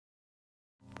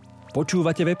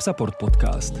Počúvate WebSupport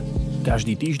podcast.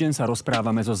 Každý týždeň sa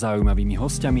rozprávame so zaujímavými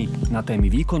hostiami na témy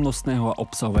výkonnostného a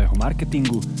obsahového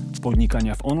marketingu,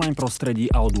 podnikania v online prostredí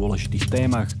a o dôležitých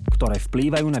témach, ktoré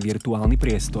vplývajú na virtuálny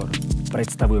priestor.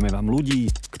 Predstavujeme vám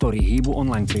ľudí, ktorí hýbu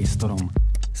online priestorom.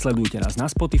 Sledujte nás na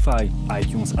Spotify,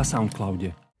 iTunes a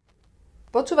Soundcloude.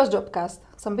 Počúvaš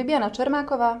JOBCAST. Som Bibiána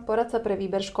Čermáková, poradca pre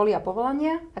výber školy a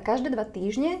povolania a každé 2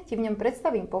 týždne ti v ňom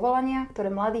predstavím povolania, ktoré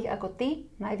mladých ako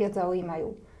ty najviac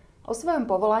zaujímajú. O svojom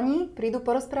povolaní prídu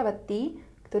porozprávať tí,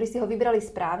 ktorí si ho vybrali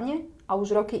správne a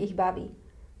už roky ich baví.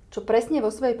 Čo presne vo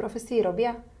svojej profesii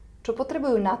robia? Čo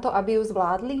potrebujú na to, aby ju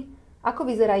zvládli? Ako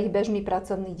vyzerá ich bežný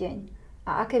pracovný deň?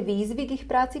 A aké výzvy k ich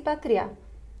práci patria?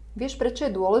 Vieš, prečo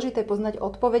je dôležité poznať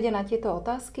odpovede na tieto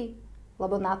otázky?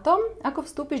 Lebo na tom, ako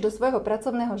vstúpiš do svojho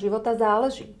pracovného života,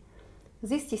 záleží.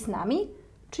 Zisti s nami,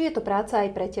 či je to práca aj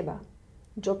pre teba.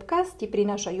 JOBCAST ti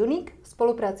prináša youNique v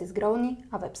spolupráci s JOBCASTom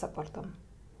a WebSupportom.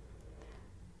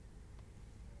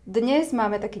 Dnes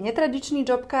máme taký netradičný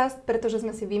JOBCAST, pretože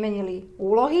sme si vymenili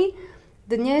úlohy.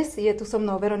 Dnes je tu so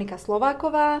mnou Veronika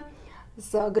Slováková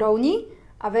z JOBCASTu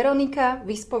a Veronika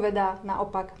vyspovedá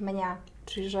naopak mňa.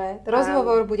 Čiže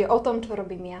rozhovor bude o tom, čo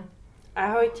robím ja.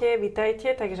 Ahojte,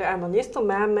 vitajte. Takže áno, dnes tu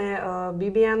máme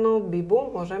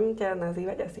Bibu, môžem ťa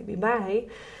nazývať asi Biba, hej?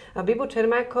 Bibu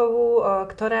Čermákovú,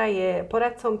 ktorá je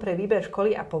poradcom pre výber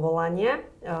školy a povolania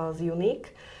z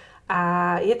youNique.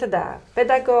 A je teda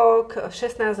pedagóg,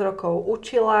 16 rokov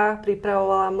učila,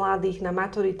 pripravovala mladých na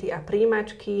maturity a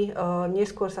prijímačky,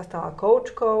 neskôr sa stala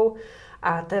koučkou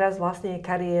a teraz vlastne je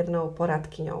kariérnou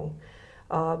poradkyňou.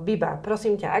 Biba,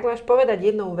 prosím ťa, ak máš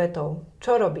povedať jednou vetou,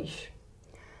 čo robíš?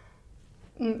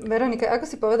 Veronika, ako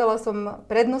si povedala, som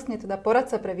prednostne teda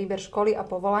poradca pre výber školy a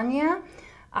povolania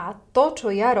a to, čo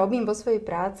ja robím vo svojej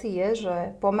práci je, že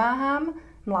pomáham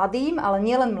mladým, ale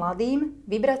nielen mladým,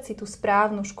 vybrať si tú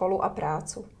správnu školu a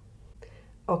prácu.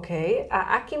 OK.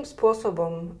 A akým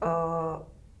spôsobom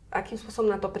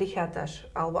na to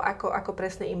prichádzaš? Alebo ako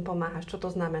presne im pomáhaš? Čo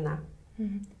to znamená?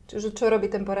 Čiže čo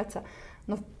robí ten poradca?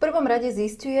 No v prvom rade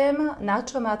zisťujem, na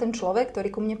čo má ten človek,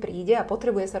 ktorý ku mne príde a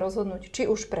potrebuje sa rozhodnúť, či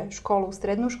už pre školu,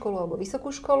 strednú školu alebo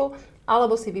vysokú školu,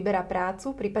 alebo si vyberá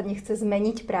prácu, prípadne chce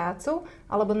zmeniť prácu,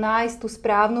 alebo nájsť tú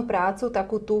správnu prácu,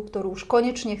 takú tú, ktorú už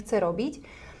konečne chce robiť.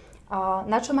 A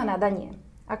na čo má nadanie?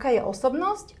 Aká je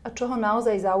osobnosť a čo ho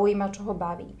naozaj zaujíma, čo ho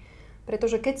baví.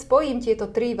 Pretože keď spojím tieto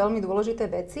 3 veľmi dôležité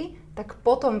veci, tak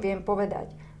potom viem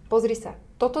povedať, pozri sa,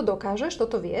 toto dokážeš,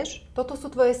 toto vieš, toto sú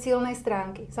tvoje silné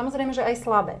stránky. Samozrejme, že aj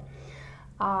slabé.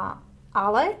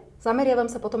 Ale zameriavam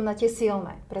sa potom na tie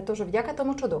silné, pretože vďaka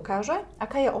tomu, čo dokáže,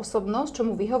 aká je osobnosť, čo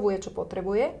mu vyhovuje, čo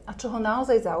potrebuje a čo ho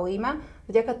naozaj zaujíma,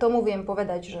 vďaka tomu viem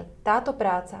povedať, že táto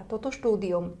práca, toto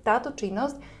štúdium, táto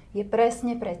činnosť je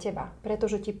presne pre teba,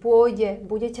 pretože ti pôjde,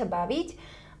 bude ťa baviť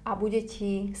a bude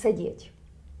ti sedieť.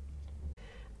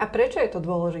 A prečo je to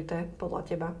dôležité podľa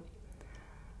teba?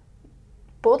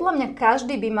 Podľa mňa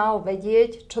každý by mal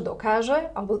vedieť, čo dokáže,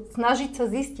 alebo snažiť sa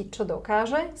zistiť, čo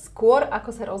dokáže, skôr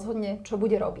ako sa rozhodne, čo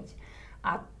bude robiť.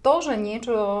 A to, že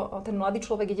niečo ten mladý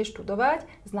človek ide študovať,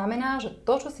 znamená, že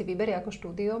to, čo si vyberie ako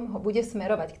štúdium, ho bude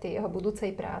smerovať k tej jeho budúcej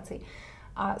práci.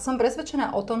 A som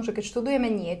presvedčená o tom, že keď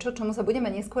študujeme niečo, čomu sa budeme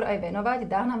neskôr aj venovať,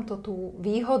 dá nám to tú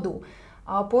výhodu.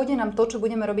 A pôjde nám to, čo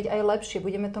budeme robiť aj lepšie.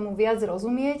 Budeme tomu viac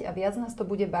rozumieť a viac nás to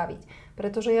bude baviť.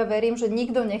 Pretože ja verím, že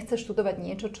nikto nechce študovať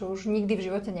niečo, čo už nikdy v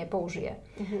živote nepoužije.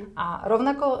 A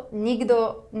rovnako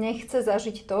nikto nechce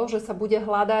zažiť to, že sa bude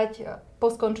hľadať po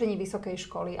skončení vysokej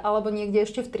školy alebo niekde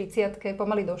ešte v 30-ke,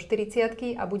 pomaly do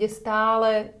 40-ky a bude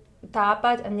stále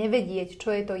tápať a nevedieť,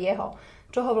 čo je to jeho.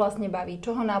 Čo ho vlastne baví,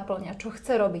 čo ho náplňa, čo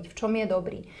chce robiť, v čom je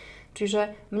dobrý.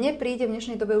 Čiže mne príde v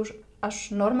dnešnej dobe už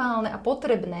až normálne a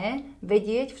potrebné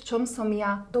vedieť, v čom som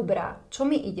ja dobrá, čo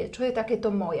mi ide, čo je takéto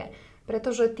moje.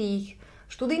 Pretože tých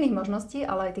študijných možností,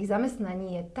 ale aj tých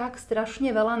zamestnaní je tak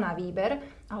strašne veľa na výber,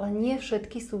 ale nie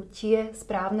všetky sú tie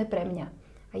správne pre mňa.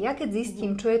 A ja keď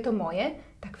zistím, čo je to moje,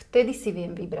 tak vtedy si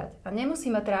viem vybrať. A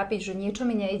nemusí ma trápiť, že niečo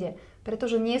mi nejde,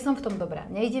 pretože nie som v tom dobrá.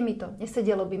 Nejde mi to,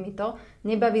 nesedelo by mi to,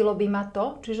 nebavilo by ma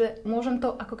to, čiže môžem to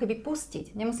ako keby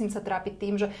pustiť. Nemusím sa trápiť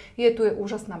tým, že tu je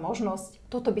úžasná možnosť,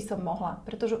 toto by som mohla,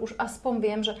 pretože už aspoň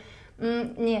viem, že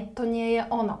nie, to nie je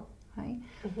ono. Hej?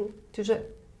 Čiže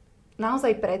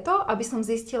naozaj preto, aby som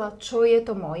zistila, čo je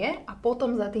to moje a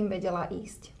potom za tým vedela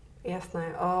ísť.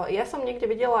 Jasné. Ja som niekde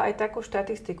videla aj takú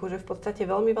štatistiku, že v podstate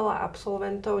veľmi veľa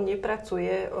absolventov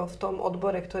nepracuje v tom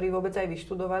odbore, ktorý vôbec aj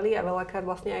vyštudovali a veľakrát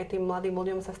vlastne aj tým mladým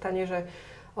ľuďom sa stane, že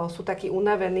sú takí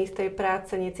unavení z tej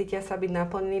práce, necítia sa byť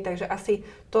naplnení, takže asi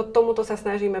tomuto sa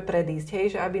snažíme predísť, hej?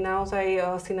 Že aby naozaj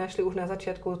si našli už na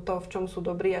začiatku to, v čom sú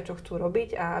dobrí a čo chcú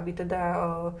robiť a aby teda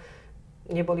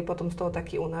neboli potom z toho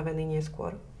takí unavení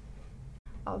neskôr.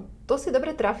 To si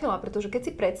dobre trafila, pretože keď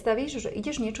si predstavíš, že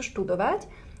ideš niečo študovať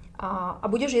a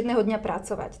budeš jedného dňa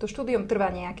pracovať, to štúdium trvá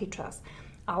nejaký čas.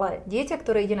 Ale dieťa,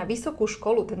 ktoré ide na vysokú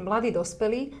školu, ten mladý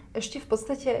dospelý, ešte v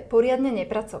podstate poriadne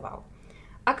nepracoval.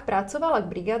 Ak pracoval, ak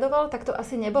brigádoval, tak to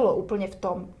asi nebolo úplne v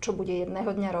tom, čo bude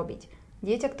jedného dňa robiť.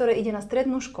 Dieťa, ktoré ide na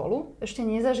strednú školu, ešte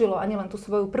nezažilo ani len tú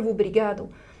svoju prvú brigádu.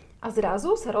 A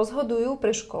zrazu sa rozhodujú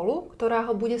pre školu, ktorá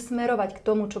ho bude smerovať k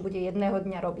tomu, čo bude jedného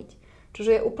dňa robiť.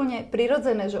 Čiže je úplne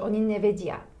prirodzené, že oni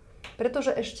nevedia.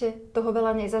 Pretože ešte toho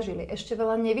veľa nezažili, ešte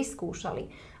veľa nevyskúšali.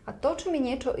 A to, či mi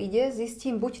niečo ide,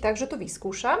 zistím buď tak, že to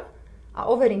vyskúšam a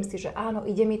overím si, že áno,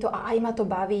 ide mi to a aj ma to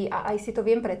baví a aj si to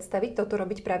viem predstaviť, toto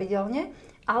robiť pravidelne,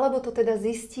 alebo to teda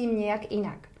zistím nejak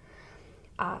inak.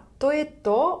 A to je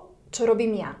to, čo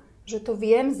robím ja. Že to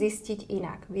viem zistiť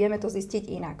inak. Vieme to zistiť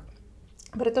inak.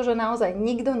 Pretože naozaj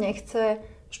nikto nechce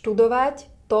študovať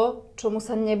to, čomu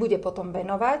sa nebude potom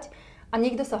venovať a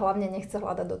nikto sa hlavne nechce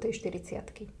hľadať do tej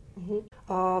 40-ky.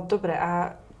 Dobre,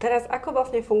 a teraz ako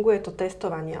vlastne funguje to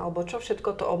testovanie? Alebo čo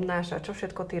všetko to obnáša? Čo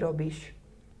všetko ty robíš?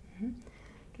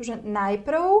 Takže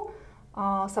najprv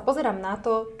sa pozerám na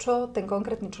to, čo ten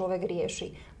konkrétny človek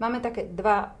rieši. Máme také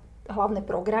dva hlavné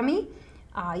programy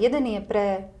a jeden je pre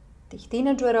tých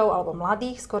tínedžerov alebo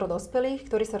mladých, skoro dospelých,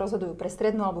 ktorí sa rozhodujú pre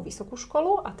strednú alebo vysokú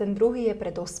školu a ten druhý je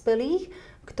pre dospelých,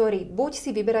 ktorí buď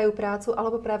si vyberajú prácu,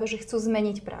 alebo práve, že chcú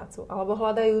zmeniť prácu, alebo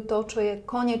hľadajú to, čo je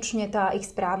konečne tá ich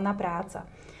správna práca.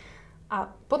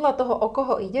 A podľa toho, o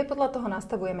koho ide, podľa toho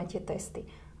nastavujeme tie testy.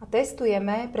 A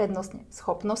testujeme prednostne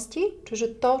schopnosti,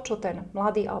 čiže to, čo ten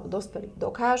mladý alebo dospelý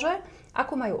dokáže,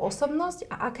 akú majú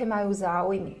osobnosť a aké majú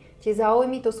záujmy. Tie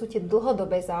záujmy, to sú tie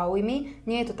dlhodobé záujmy,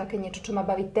 nie je to také niečo, čo ma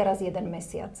baví teraz 1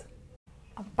 mesiac.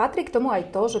 A patrí k tomu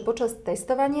aj to, že počas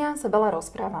testovania sa veľa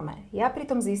rozprávame. Ja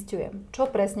pritom zisťujem, čo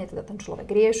presne teda ten človek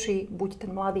rieši, buď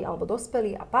ten mladý alebo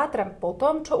dospelý a pátram po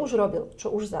tom, čo už robil, čo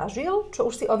už zažil, čo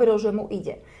už si overil, že mu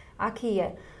ide. Aký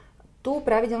je. Tu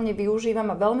pravidelne využívam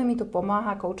a veľmi mi to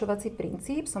pomáha koučovací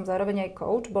princíp. Som zároveň aj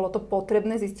kouč. Bolo to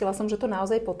potrebné, zistila som, že to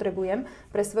naozaj potrebujem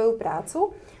pre svoju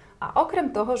prácu. A okrem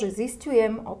toho, že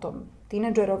zisťujem o tom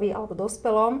tínedžerovi alebo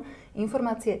dospelom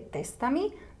informácie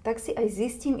testami, tak si aj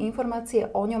zistím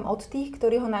informácie o ňom od tých,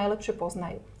 ktorí ho najlepšie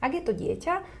poznajú. Ak je to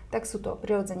dieťa, tak sú to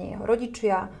prirodzene jeho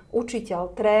rodičia,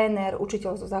 učiteľ, tréner,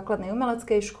 učiteľ zo základnej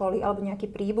umeleckej školy alebo nejaký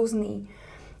príbuzný.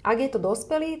 Ak je to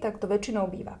dospelý, tak to väčšinou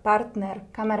býva partner,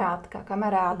 kamarátka,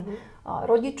 kamarát,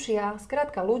 rodičia,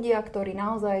 skrátka ľudia, ktorí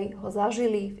naozaj ho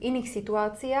zažili v iných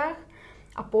situáciách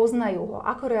a poznajú ho,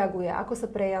 ako reaguje, ako sa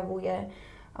prejavuje,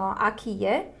 aký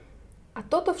je. A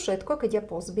toto všetko, keď ja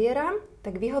pozbieram,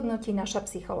 tak vyhodnotí naša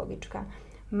psychologička.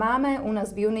 Máme u nás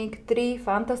v YouNique 3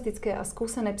 fantastické a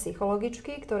skúsené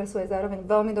psychologičky, ktoré sú aj zároveň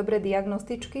veľmi dobré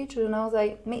diagnostičky, čiže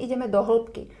naozaj my ideme do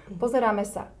hĺbky. Pozeráme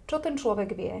sa, čo ten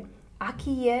človek vie,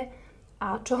 aký je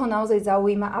a čo ho naozaj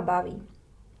zaujíma a baví.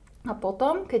 A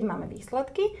potom, keď máme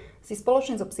výsledky, si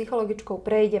spoločne so psychologičkou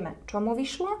prejdeme, čo mu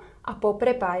vyšlo a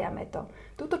poprepájame to.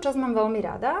 Túto časť mám veľmi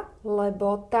rada,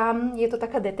 lebo tam je to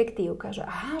taká detektívka, že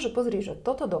aha, že pozri, že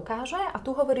toto dokáže a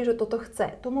tu hovorí, že toto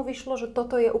chce. Tu mu vyšlo, že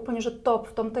toto je úplne že top,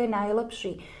 v tomto je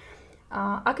najlepší.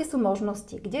 A aké sú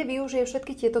možnosti? Kde využije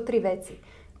všetky tieto 3 veci?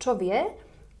 Čo vie,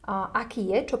 aký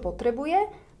je, čo potrebuje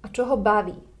a čo ho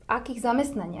baví? V akých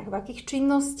zamestnaniach, v akých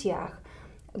činnostiach,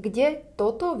 kde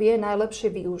toto vie najlepšie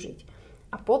využiť.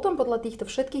 A potom podľa týchto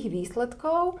všetkých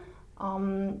výsledkov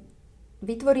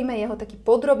vytvoríme jeho taký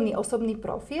podrobný osobný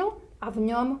profil a v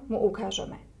ňom mu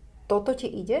ukážeme. Toto ti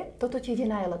ide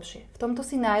najlepšie. V tomto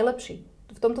si najlepší.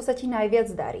 V tomto sa ti najviac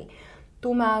darí.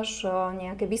 Tu máš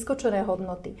nejaké vyskočené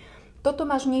hodnoty. Toto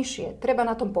máš nižšie. Treba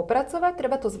na tom popracovať,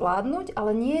 treba to zvládnuť,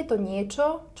 ale nie je to niečo,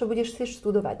 čo budeš chcieť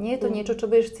študovať. Nie je to niečo, čo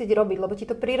budeš chcieť robiť, lebo ti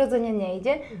to prirodzene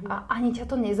nejde a ani ťa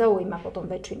to nezaujíma potom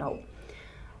väčšinou.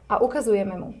 A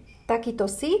ukazujeme mu, takýto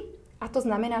si a to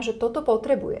znamená, že toto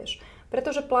potrebuješ.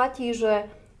 Pretože platí, že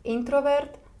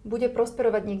introvert bude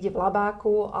prosperovať niekde v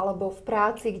labáku alebo v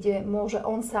práci, kde môže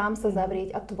on sám sa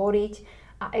zavrieť a tvoriť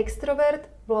a extrovert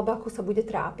v labáku sa bude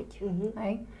trápiť.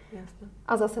 Hej? Jasne.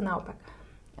 A zase naopak.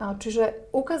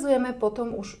 Čiže ukazujeme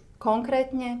potom už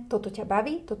konkrétne, toto ťa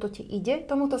baví, toto ti ide,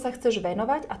 tomuto sa chceš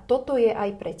venovať a toto je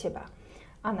aj pre teba.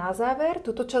 A na záver,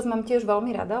 túto časť mám tiež veľmi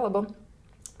rada, lebo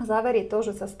záver je to,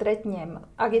 že sa stretnem,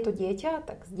 ak je to dieťa,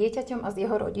 tak s dieťaťom a s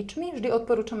jeho rodičmi. Vždy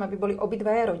odporúčam, aby boli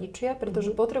obidvaja rodičia, pretože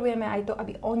potrebujeme aj to,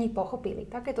 aby oni pochopili.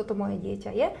 Také toto moje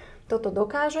dieťa je, toto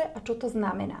dokáže a čo to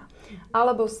znamená.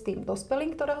 Alebo s tým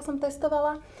dospelým, ktorého som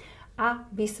testovala a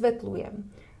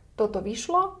vysvetľujem. Toto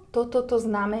vyšlo, toto to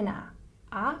znamená.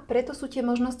 A preto sú tie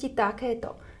možnosti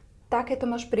takéto. takéto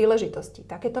máš príležitosti,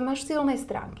 takéto máš silné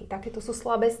stránky, takéto sú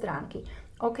slabé stránky.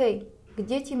 OK,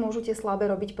 kde ti môžu tie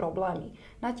slabé robiť problémy?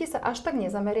 Na tie sa až tak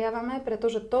nezameriavame,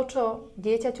 pretože to, čo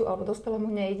dieťaťu alebo dospelému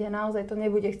nejde, naozaj to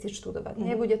nebude chcieť študovať,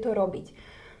 nebude to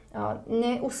robiť.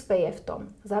 Neúspeje v tom.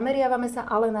 Zameriavame sa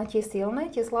ale na tie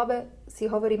silné, tie slabé si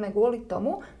hovoríme kvôli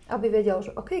tomu, aby vedel,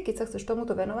 že OK, keď sa chceš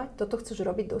tomuto venovať, toto chceš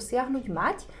robiť, dosiahnuť,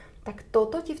 mať, tak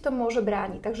toto ti v tom môže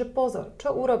brániť. Takže pozor,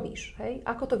 čo urobíš, hej?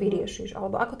 Ako to vyriešiš,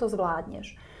 alebo ako to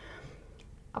zvládneš.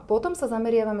 A potom sa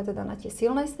zameriavame teda na tie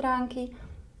silné stránky.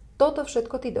 Toto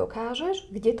všetko ty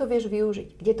dokážeš, kde to vieš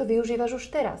využiť, kde to využívaš už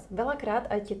teraz. Veľakrát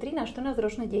aj tie 13-14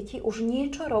 ročné deti už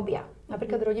niečo robia.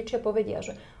 Napríklad rodičia povedia,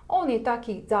 že on je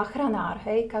taký záchranár,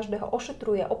 hej, každého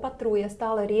ošetruje, opatruje,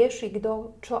 stále rieši,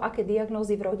 kto, čo, aké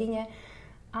diagnózy v rodine.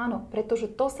 Áno, pretože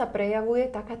to sa prejavuje,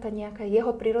 taká tá nejaká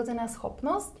jeho prirodzená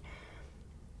schopnosť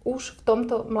už v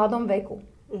tomto mladom veku.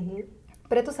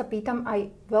 Preto sa pýtam aj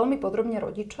veľmi podrobne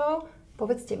rodičov,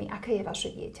 povedzte mi, aké je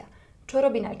vaše dieťa, čo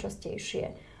robí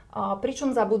najčastejšie,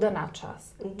 pričom zabúda na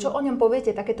čas. Čo o ňom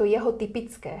poviete, takéto jeho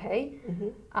typické, hej?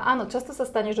 A áno, často sa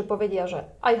stane, že povedia, že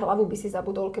aj hlavu by si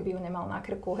zabudol, keby ju nemal na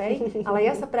krku, hej? Ale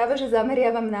ja sa práve že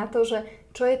zameriavam na to, že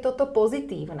čo je toto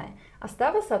pozitívne. A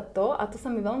stáva sa to, a to sa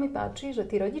mi veľmi páči, že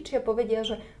tí rodičia povedia,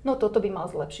 že no toto by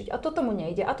mal zlepšiť, a toto mu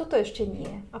nejde, a toto ešte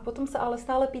nie. A potom sa ale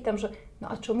stále pýtam, že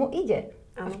no a čo mu ide?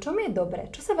 A v čom je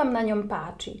dobre? Čo sa vám na ňom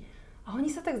páči? A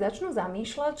oni sa tak začnú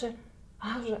zamýšľať, že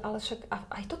ale však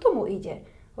aj toto mu ide.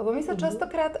 Lebo my sa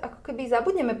častokrát ako keby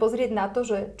zabudneme pozrieť na to,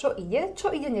 že čo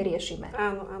ide neriešime.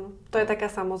 Áno, áno. To je taká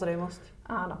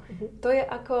samozrejmosť. Áno. To je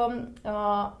ako,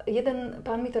 jeden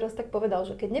pán mi teraz tak povedal,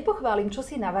 že keď nepochválim, čo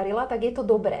si navarila, tak je to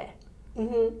dobré.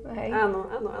 Hej? Áno.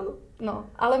 No,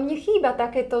 ale mne chýba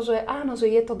takéto, že áno, že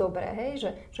je to dobré,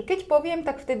 hej? Že keď poviem,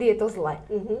 tak vtedy je to zle.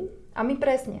 A my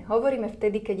presne hovoríme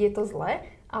vtedy, keď je to zle,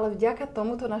 ale vďaka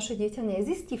tomuto naše dieťa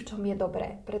nezistí, v čom je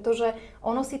dobré, pretože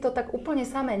ono si to tak úplne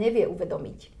samé nevie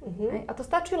uvedomiť. A to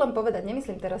stačí len povedať,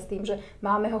 nemyslím teraz tým, že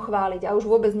máme ho chváliť a už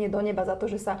vôbec nie do neba za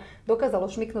to, že sa dokázalo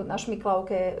šmyknúť na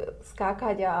šmyklavke,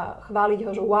 skákať a chváliť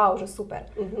ho, že wow, že super,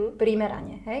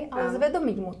 primerane, hej? Ale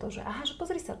zvedomiť mu to, že že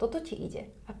pozri sa, toto ti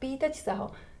ide a pýtať sa ho,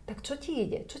 tak čo ti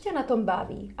ide, čo ťa na tom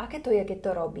baví, aké to je, keď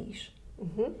to robíš.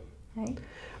 Hej?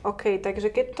 OK,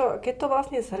 takže keď to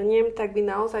vlastne zhrniem, tak vy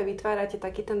naozaj vytvárate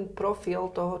taký ten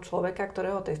profil toho človeka,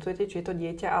 ktorého testujete, či je to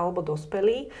dieťa alebo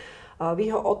dospelý. Vy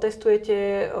ho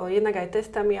otestujete jednak aj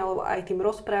testami, alebo aj tým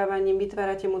rozprávaním,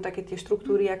 vytvárate mu také tie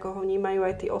štruktúry, ako ho vnímajú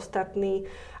aj tí ostatní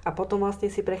a potom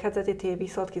vlastne si prechádzate tie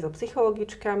výsledky so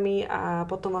psychologičkami a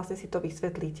potom vlastne si to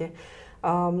vysvetlíte.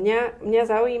 Mňa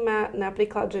zaujíma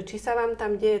napríklad, že či sa vám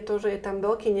tam deje to, že je tam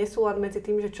veľký nesúlad medzi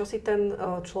tým, že čo si ten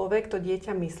človek, to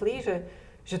dieťa myslí,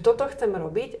 že toto chcem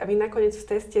robiť a vy nakoniec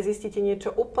v teste zistíte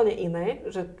niečo úplne iné,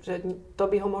 že to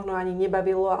by ho možno ani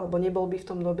nebavilo alebo nebol by v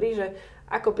tom dobrý, že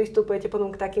ako pristupujete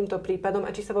potom k takýmto prípadom a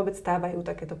či sa vôbec stávajú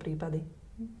takéto prípady?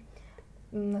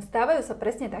 Stávajú sa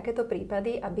presne takéto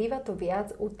prípady a býva to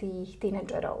viac u tých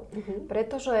tínedžerov.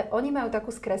 Pretože oni majú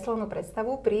takú skreslenú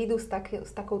predstavu, prídu s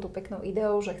takouto peknou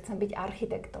ideou, že chcem byť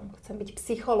architektom, chcem byť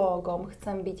psychológom,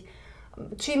 chcem byť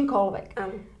čímkoľvek.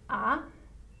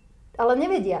 Ale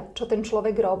nevedia, čo ten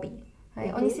človek robí.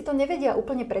 Hej. Oni si to nevedia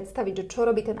úplne predstaviť, že čo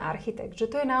robí ten architekt.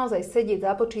 Že to je naozaj sedieť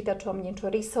za počítačom,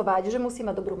 niečo rysovať, že musí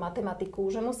mať dobrú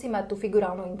matematiku, že musí mať tú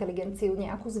figurálnu inteligenciu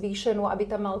nejakú zvýšenú, aby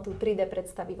tam mal tú 3D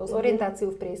predstavivosť, orientáciu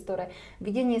v priestore,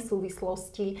 videnie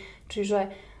súvislosti.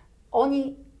 Čiže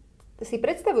oni si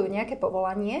predstavujú nejaké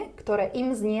povolanie, ktoré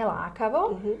im znie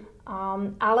lákavo,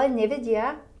 ale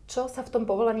nevedia, čo sa v tom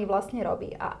povolaní vlastne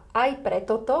robí. A aj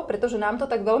pretože nám to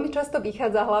tak veľmi často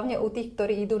vychádza, hlavne u tých,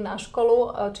 ktorí idú na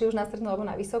školu, či už na strednú alebo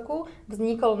na vysokú,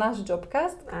 vznikol náš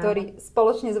JOBCAST, ktorý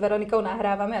spoločne s Veronikou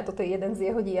nahrávame, a toto je jeden z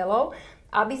jeho dielov,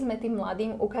 aby sme tým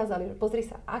mladým ukázali, že pozri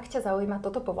sa, ak ťa zaujíma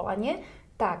toto povolanie,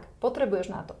 tak potrebuješ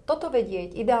na to toto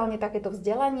vedieť, ideálne takéto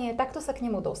vzdelanie, takto sa k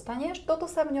nemu dostaneš, toto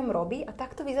sa v ňom robí a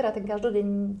takto vyzerá ten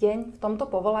každodenný deň v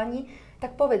tomto povolaní.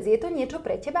 Tak povedz, je to niečo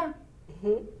pre teba?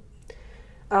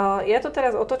 Ja to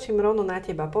teraz otočím rovno na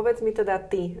teba. Povedz mi teda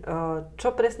ty,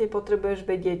 čo presne potrebuješ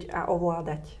vedieť a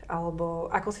ovládať?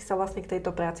 Alebo ako si sa vlastne k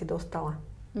tejto práci dostala?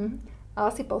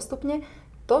 Asi postupne.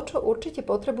 To, čo určite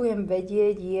potrebujem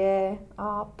vedieť, je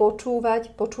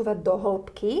počúvať do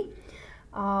hĺbky.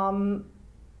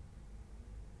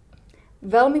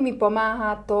 Veľmi mi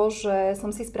pomáha to, že som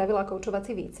si spravila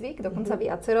koučovací výcvik, dokonca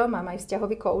viacero, mám aj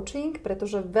vzťahový koučing,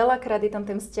 pretože veľakrát je tam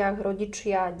ten vzťah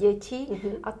rodičia, deti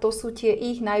a to sú tie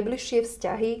ich najbližšie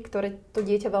vzťahy, ktoré to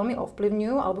dieťa veľmi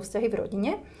ovplyvňujú, alebo vzťahy v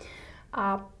rodine.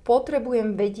 A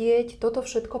potrebujem vedieť toto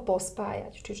všetko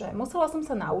pospájať. Čiže musela som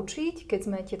sa naučiť, keď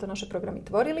sme tieto naše programy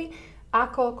tvorili,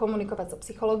 ako komunikovať so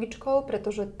psychologičkou,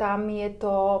 pretože tam je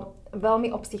to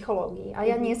veľmi o psychológii. A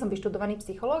ja nie som vyštudovaný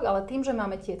psychológ, ale tým, že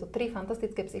máme tieto 3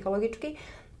 fantastické psychologičky,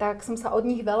 tak som sa od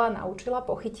nich veľa naučila,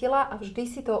 pochytila a vždy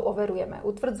si to overujeme.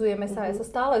 Utvrdzujeme sa, ja sa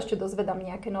stále ešte dozvedám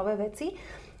nejaké nové veci.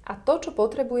 A to, čo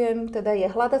potrebujem, teda je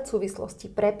hľadať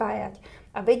súvislosti, prepájať.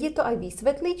 A vedieť to aj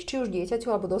vysvetliť, či už dieťaťu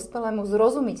alebo dospelému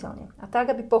zrozumiteľne. A tak,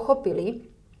 aby pochopili,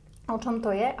 o čom to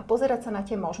je a pozerať sa na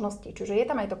tie možnosti. Čiže je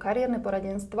tam aj to kariérne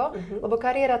poradenstvo, lebo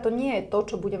kariéra to nie je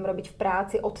to, čo budem robiť v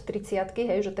práci od 30-ky,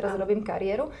 hej, že teraz robím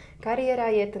kariéru.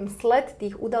 Kariéra je ten sled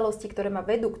tých udalostí, ktoré ma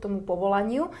vedú k tomu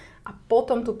povolaniu a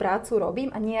potom tú prácu robím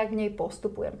a nejak v nej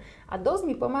postupujem. A dosť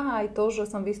mi pomáha aj to, že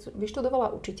som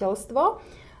vyštudovala učiteľstvo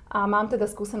a mám teda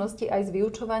skúsenosti aj s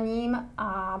vyučovaním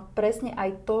a presne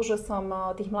aj to, že som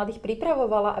tých mladých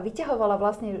pripravovala a vyťahovala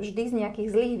vlastne vždy z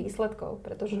nejakých zlých výsledkov.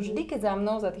 Pretože vždy, keď za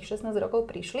mnou za tých 16 rokov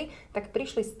prišli, tak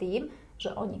prišli s tým,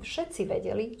 že oni všetci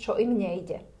vedeli, čo im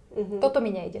nejde. Toto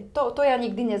mi nejde. To ja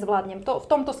nikdy nezvládnem. V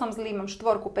tomto som zlý, mám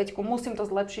 4, 5, musím to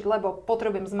zlepšiť, lebo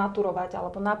potrebujem zmaturovať,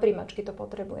 alebo na príjmačky to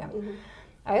potrebujem.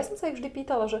 A ja som sa ich vždy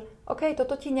pýtala, že OK,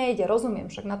 toto ti nejde, rozumiem,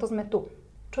 však na to sme tu.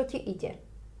 Čo ti ide?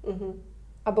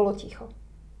 A bolo ticho.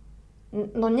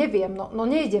 No neviem, no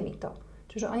nejde mi to.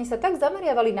 Čiže oni sa tak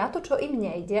zameriavali na to, čo im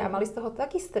nejde a mali z toho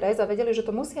taký stres a vedeli, že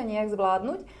to musia nejak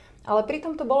zvládnuť, ale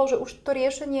pritom to bolo, že už to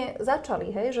riešenie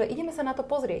začali, hej, že ideme sa na to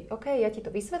pozrieť. OK, ja ti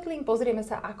to vysvetlím, pozrieme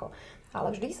sa ako.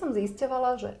 Ale vždy som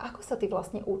zisťovala, že ako sa ty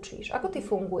vlastne učíš, ako ty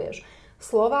funguješ.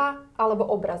 Slova alebo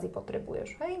obrazy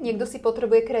potrebuješ. Hej? Niekto si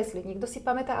potrebuje kresliť, niekto si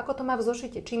pamätá, ako to má v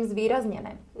zošite, čím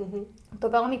zvýraznené. To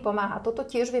veľmi pomáha. Toto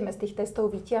tiež vieme z tých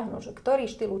testov vyťahnuť, že ktorý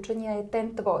štýl učenia je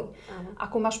ten tvoj.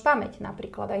 Akú máš pamäť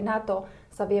napríklad, aj na to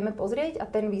sa vieme pozrieť a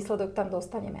ten výsledok tam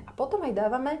dostaneme. A potom aj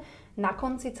dávame na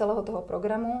konci celého toho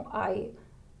programu aj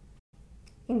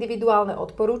individuálne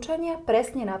odporúčania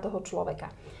presne na toho človeka.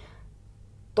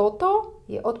 Toto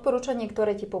je odporúčanie,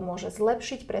 ktoré ti pomôže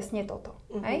zlepšiť presne toto.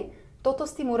 Hej? Toto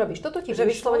s tým urobíš. Toto ti že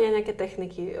vyslovene nejaké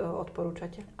techniky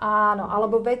odporúčate. Áno,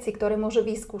 alebo veci, ktoré môže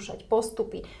vyskúšať,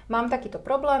 postupy. Mám takýto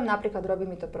problém, napríklad robí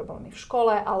mi to problémy v škole,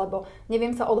 alebo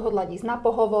neviem sa odhodlať ísť na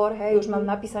pohovor, hej, už mám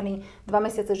napísaný 2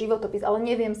 mesiace životopis, ale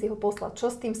neviem si ho poslať. Čo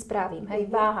s tým spravím?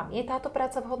 Hej, váham. Je táto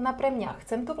práca vhodná pre mňa?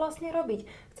 Chcem to vlastne robiť?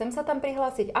 Chcem sa tam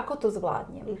prihlásiť? Ako to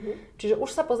zvládnem? Čiže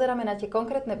už sa pozeráme na tie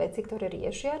konkrétne veci, ktoré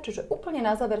riešia. Čiže úplne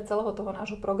na záver celého toho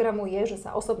nášho programu je, že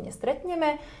sa osobne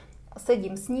stretneme,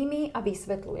 sedím s nimi a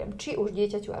vysvetľujem, či už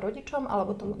dieťaťu a rodičom,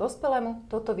 alebo tomu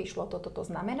dospelému, toto vyšlo, toto to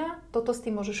znamená, toto s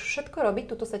tým môžeš všetko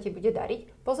robiť, toto sa ti bude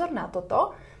dariť, pozor na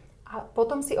toto a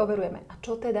potom si overujeme, a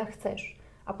čo teda chceš.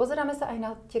 A pozeráme sa aj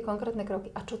na tie konkrétne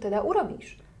kroky, a čo teda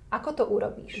urobíš, ako to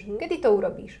urobíš, kedy to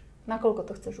urobíš,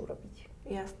 nakoľko to chceš urobiť.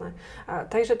 Jasné.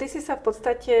 Takže ty si sa v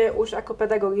podstate už ako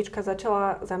pedagogička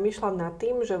začala zamýšľať nad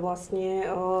tým, že vlastne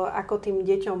ako tým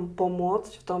deťom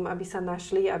pomôcť v tom, aby sa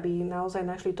našli, aby naozaj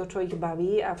našli to, čo ich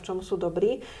baví a v čom sú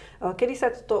dobrí. Kedy sa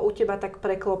to u teba tak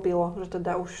preklopilo, že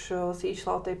teda už si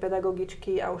išla od tej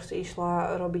pedagogičky a už si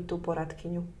išla robiť tú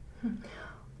poradkyňu?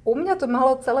 U mňa to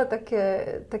malo celé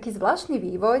taký zvláštny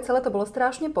vývoj, celé to bolo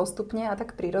strašne postupne a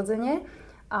tak prirodzene.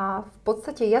 A v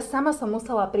podstate ja sama som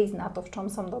musela prísť na to, v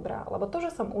čom som dobrá. Lebo to,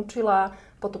 že som učila,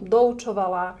 potom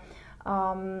doučovala,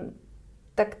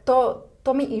 tak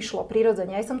to mi išlo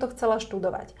prirodzene. Aj som to chcela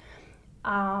študovať.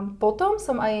 A potom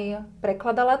som aj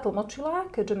prekladala,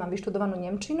 tlmočila, keďže mám vyštudovanú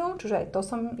nemčinu, čiže aj to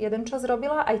som jeden čas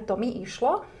robila, aj to mi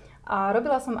išlo. A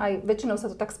robila som aj, väčšinou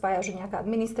sa to tak spája, že nejaká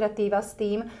administratíva s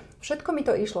tým. Všetko mi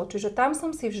to išlo. Čiže tam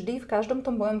som si vždy v každom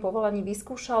tom mojom povolaní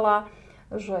vyskúšala,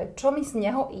 že čo mi z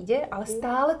neho ide, ale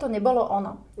stále to nebolo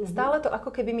ono. Stále to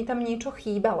ako keby mi tam niečo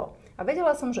chýbalo. A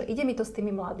vedela som, že ide mi to s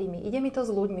tými mladými, ide mi to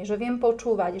s ľuďmi, že viem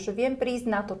počúvať, že viem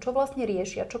prísť na to, čo vlastne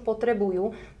riešia, čo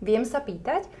potrebujú, viem sa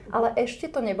pýtať, ale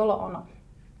ešte to nebolo ono.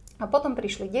 A potom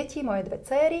prišli deti, moje 2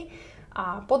 dcéry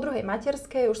a po druhej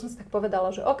materskej už som si tak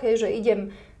povedala, že OK, že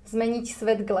idem zmeniť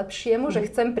svet k lepšiemu, že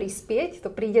chcem prispieť,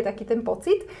 to príde taký ten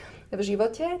pocit v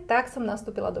živote, tak som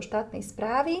nastúpila do štátnej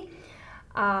správy.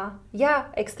 A ja,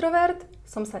 extrovert,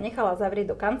 som sa nechala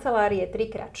zavrieť do kancelárie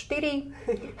 3x4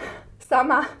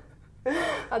 sama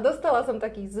a dostala som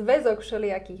taký zväzok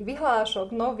všelijakých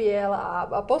vyhlášok, noviel a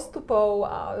postupov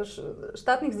a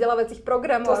štátnych vzdelávacích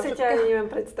programov. To si ťa ani neviem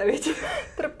predstaviť.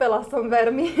 Trpela som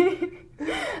veľmi.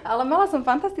 Ale mala som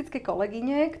fantastické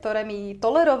kolegyne, ktoré mi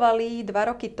tolerovali 2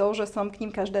 roky to, že som k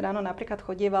ním každé ráno napríklad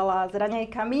chodievala s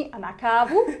raňajkami a na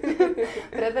kávu.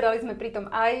 Preberali sme pritom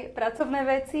aj pracovné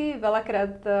veci.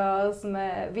 Veľakrát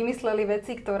sme vymysleli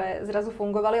veci, ktoré zrazu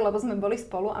fungovali, lebo sme boli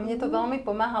spolu a mne to veľmi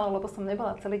pomáhalo, lebo som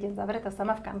nebola celý deň zavretá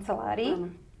sama v kancelárii.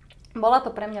 Bola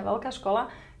to pre mňa veľká škola,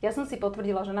 ja som si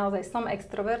potvrdila, že naozaj som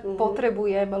extrovert,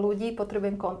 potrebujem ľudí,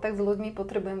 potrebujem kontakt s ľuďmi,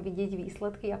 potrebujem vidieť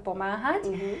výsledky a pomáhať.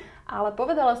 Ale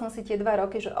povedala som si tie 2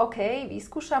 roky, že OK,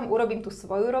 vyskúšam, urobím tú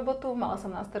svoju robotu, mala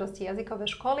som na starosti jazykové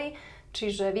školy,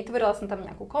 čiže vytvorila som tam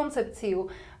nejakú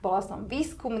koncepciu, bola som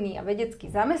výskumný a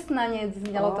vedecký zamestnanec,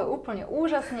 znelo to úplne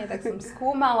úžasne, tak som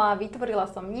skúmala,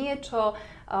 vytvorila som niečo,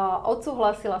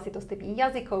 odsúhlasila si to s tými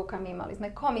jazykovkami, mali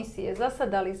sme komisie,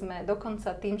 zasadali sme,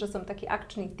 dokonca tým, že som taký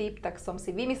akčný typ, tak som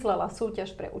si vymyslela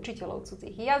súťaž pre učiteľov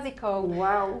cudzích jazykov.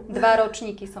 2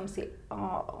 ročníky som si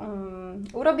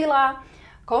urobila.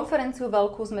 Konferenciu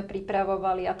veľkú sme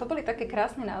pripravovali a to boli také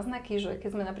krásne náznaky, že keď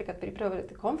sme napríklad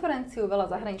pripravovali tú konferenciu, veľa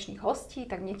zahraničných hostí,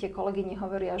 tak mne tie kolegyne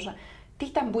hovoria, že ty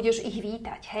tam budeš ich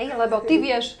vítať, hej, lebo ty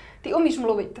vieš, ty umíš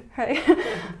mluviť, hej.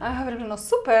 A hovorím, že no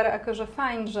super, akože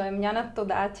fajn, že mňa na to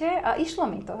dáte a išlo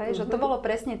mi to, hej, že to bolo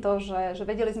presne to, že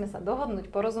vedeli sme sa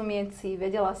dohodnúť, porozumieť si,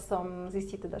 vedela som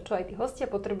zistiť teda, čo aj tí hostia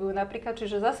potrebujú napríklad,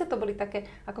 čiže zase to boli také,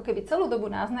 ako keby celú dobu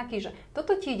náznaky, že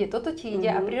toto ti ide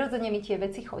a prirodzene mi tie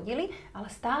veci chodili,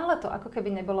 ale stále to ako keby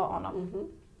nebolo ono.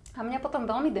 A mňa potom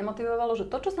veľmi demotivovalo,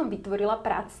 že to, čo som vytvorila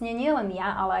pracne, nie len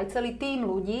ja, ale aj celý tím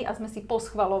ľudí a sme si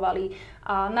poschvalovali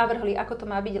a navrhli, ako to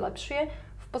má byť lepšie,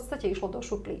 v podstate išlo do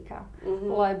šuplíka.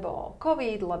 Lebo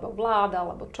COVID, lebo vláda,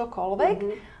 lebo čokoľvek.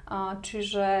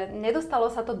 Čiže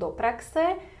nedostalo sa to do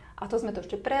praxe a to sme to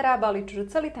ešte prerábali. Čiže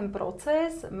celý ten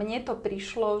proces, mne to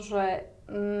prišlo, že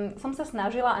som sa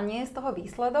snažila a nie je z toho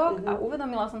výsledok a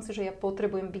uvedomila som si, že ja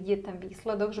potrebujem vidieť ten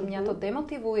výsledok, že mňa to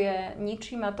demotivuje,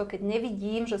 ničí ma to, keď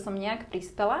nevidím, že som nejak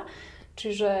prispela.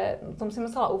 Čiže som si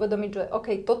musela uvedomiť, že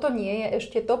OK, toto nie je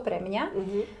ešte to pre mňa.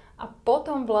 A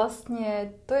potom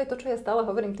vlastne, to je to, čo ja stále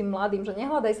hovorím tým mladým, že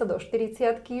nehľadaj sa do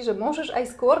 40-ky, že môžeš aj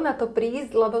skôr na to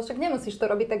prísť, lebo však nemusíš to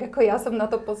robiť tak, ako ja som na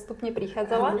to postupne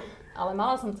prichádzala. Ale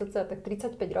mala som cca tak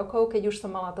 35 rokov, keď už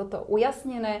som mala toto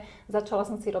ujasnené, začala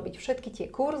som si robiť všetky tie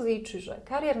kurzy, čiže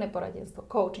kariérne poradenstvo,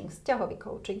 coaching, vzťahový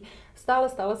coaching. Stále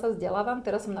sa vzdelávam,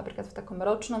 teraz som napríklad v takom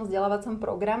ročnom vzdelávacom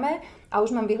programe a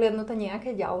už mám vyhliadnuté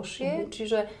nejaké ďalšie,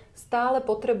 čiže stále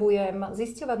potrebujem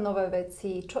zisťovať nové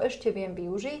veci, čo ešte viem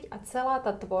využiť a celá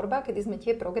tá tvorba, kedy sme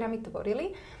tie programy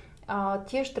tvorili,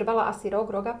 tiež trvala asi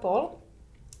rok a pol.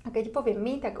 A keď poviem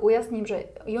my, tak ujasním,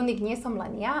 že YouNique nie som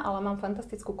len ja, ale mám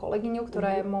fantastickú kolegyňu,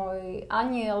 ktorá je môj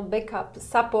aniel, backup,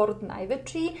 support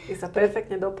najväčší. Vy sa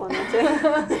perfektne doplňate.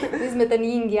 My sme ten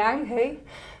yin-yang, hej.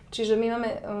 Čiže my máme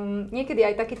niekedy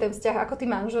aj taký ten vzťah ako tí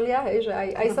manželia, hej, že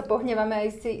aj sa pohnevame,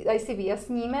 aj si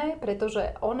vyjasníme,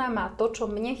 pretože ona má to, čo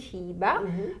mne chýba,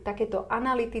 takéto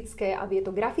analytické a vie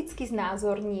to graficky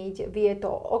znázorniť, vie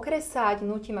to okresať,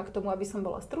 núti ma k tomu, aby som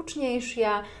bola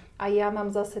stručnejšia a ja mám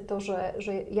zase to,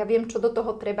 že ja viem, čo do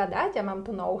toho treba dať a mám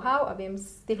to know-how a viem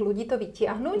z tých ľudí to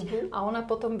vytiahnuť a ona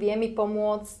potom vie mi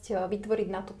pomôcť vytvoriť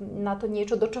na to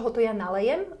niečo, do čoho to ja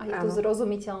nalejem a je to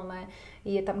zrozumiteľné.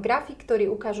 Je tam grafik,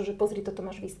 ktorý ukáže, že pozri, toto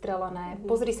máš vystrelené,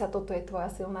 pozri sa, toto je tvoja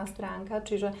silná stránka,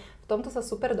 čiže v tomto sa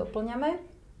super doplňame.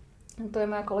 To je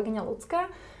moja kolegyňa Lucka.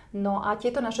 No a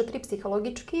tieto naše 3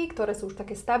 psychologičky, ktoré sú už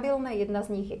také stabilné, jedna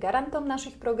z nich je garantom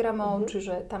našich programov,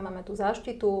 čiže tam máme tú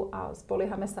záštitu a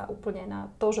spoliehame sa úplne na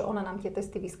to, že ona nám tie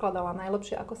testy vyskladala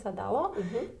najlepšie, ako sa dalo.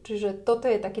 Čiže toto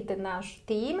je taký ten náš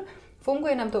tím.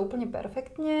 Funguje nám to úplne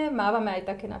perfektne. Mávame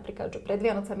aj také napríklad, že pred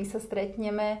Vianocami sa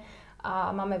stretneme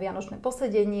a máme vianočné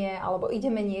posedenie, alebo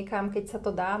ideme niekam, keď sa to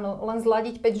dá. No len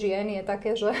zladiť 5 žien je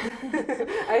také, že...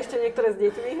 A ešte niektoré s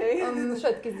deťmi, hej?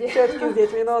 Všetky s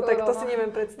deťmi, no tak to si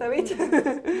neviem predstaviť.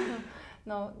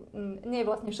 No, nie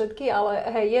vlastne všetky, ale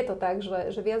hej, je to tak,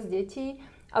 že viac detí.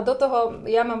 A do toho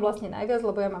ja mám vlastne najviac,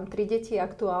 lebo ja mám 3 deti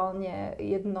aktuálne,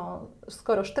 jedno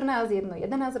skoro 14, jedno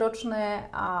 11 ročné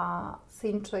a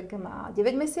synček má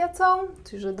 9 mesiacov,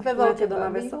 čiže 2 veľké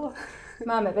baby.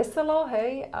 Máme veselo,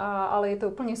 hej, ale je to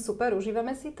úplne super,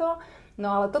 užívame si to.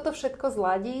 No ale toto všetko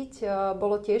zladiť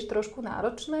bolo tiež trošku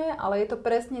náročné, ale je to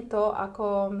presne to,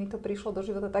 ako mi to prišlo do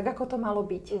života, tak ako to malo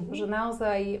byť. Že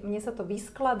naozaj mne sa to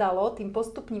vyskladalo tým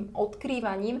postupným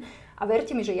odkrývaním a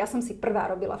verte mi, že ja som si prvá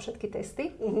robila všetky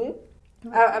testy.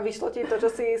 A vyšlo ti to, čo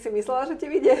si myslela, že ti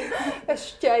vyjde?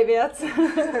 Ešte aj viac.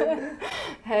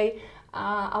 Hej.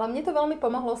 Ale mne to veľmi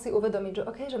pomohlo si uvedomiť, že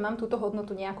okay, že mám túto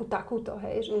hodnotu nejakú takúto,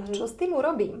 hej, že čo s tým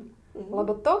urobím?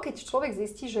 Lebo to, keď človek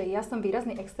zistí, že ja som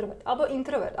výrazný extrovert, alebo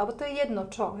introvert, alebo to je jedno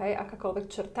čo, hej, akákoľvek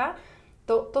črta,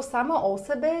 to samo o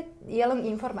sebe je len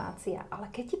informácia.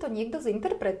 Ale keď ti to niekto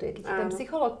zinterpretuje, keď ti ten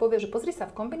psychológ povie, že pozri sa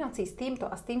v kombinácii s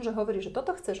týmto a s tým, že hovorí, že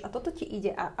toto chceš a toto ti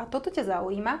ide a toto ťa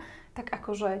zaujíma, tak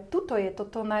akože tuto je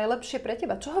toto najlepšie pre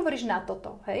teba. Čo hovoríš na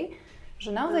toto, hej?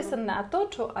 Že naozaj sa na to,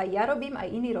 čo aj ja robím, aj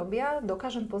iní robia,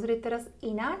 dokážem pozrieť teraz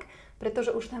inak,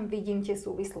 pretože už tam vidím tie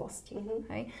súvislosti.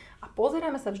 Hej? A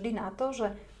pozeráme sa vždy na to,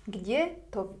 že kde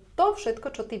to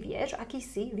všetko, čo ty vieš, aký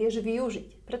si, vieš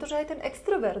využiť. Pretože aj ten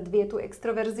extrovert vie tú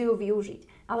extroverziu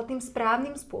využiť, ale tým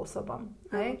správnym spôsobom.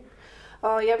 Hej?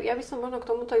 Ja by som možno k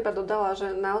tomuto iba dodala, že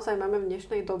naozaj máme v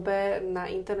dnešnej dobe na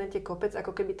internete kopec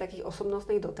ako keby takých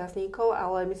osobnostných dotazníkov,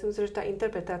 ale myslím si, že tá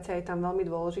interpretácia je tam veľmi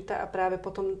dôležitá a práve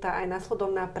potom tá aj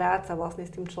následovná práca vlastne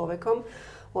s tým človekom,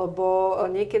 lebo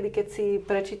niekedy, keď si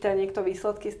prečíta niekto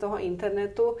výsledky z toho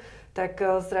internetu, tak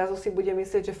zrazu si bude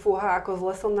myslieť, že fúha, ako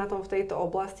zle som na tom v tejto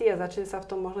oblasti a začne sa v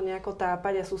tom možno nejako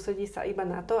tápať a sústredí sa iba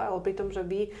na to, ale pri tom, že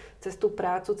vy cez tú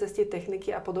prácu, cez tie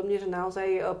techniky a podobne, že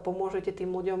naozaj pomôžete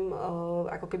tým ľuďom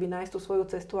ako keby nájsť tú svoju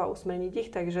cestu a usmerniť ich,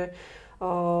 takže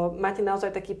máte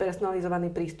naozaj taký personalizovaný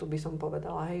prístup, by som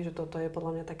povedala, hej, že toto je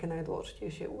podľa mňa také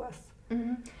najdôležitejšie u vás.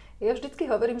 Ja vždycky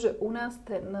hovorím, že u nás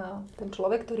ten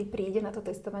človek, ktorý príde na to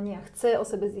testovanie a chce o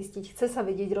sebe zistiť, chce sa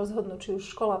vedieť rozhodnúť, či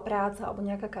už škola, práca alebo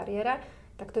nejaká kariéra,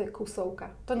 tak to je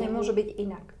kusovka. To nemôže byť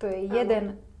inak. To je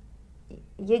jeden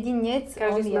jedinec,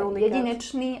 on je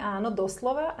jedinečný, áno,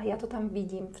 doslova, a ja to tam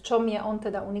vidím, v čom je on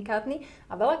teda unikátny.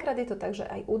 A veľakrát je to tak, že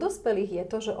aj u dospelých je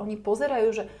to, že oni pozerajú,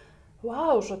 že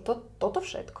wow, že toto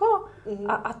všetko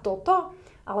a toto.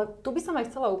 Ale tu by som aj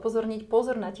chcela upozorniť,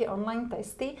 pozor na tie online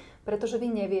testy, pretože vy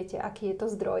neviete, aký je to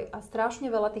zdroj. A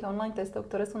strašne veľa tých online testov,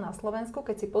 ktoré sú na Slovensku,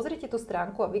 keď si pozriete tú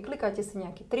stránku a vyklikáte si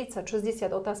nejaký 30-60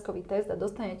 otázkový test a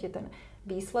dostanete ten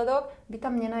výsledok, vy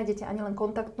tam nenájdete ani len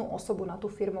kontaktnú osobu na tú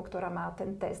firmu, ktorá má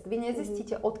ten test. Vy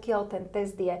nezistíte, odkiaľ ten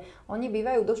test je. Oni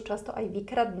bývajú dosť často aj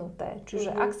vykradnuté.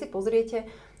 Čiže ak si pozriete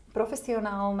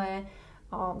profesionálne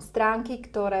stránky,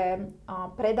 ktoré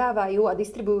predávajú a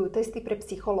distribujú testy pre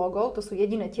psychológov, to sú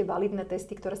jediné tie validné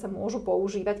testy, ktoré sa môžu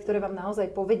používať, ktoré vám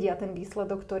naozaj povedia ten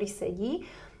výsledok, ktorý sedí,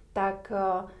 tak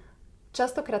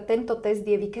častokrát tento test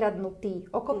je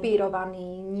vykradnutý,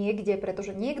 okopírovaný niekde,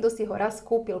 pretože niekto si ho raz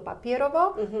kúpil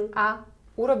papierovo a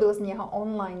urobil z neho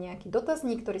online nejaký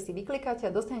dotazník, ktorý si vyklikáte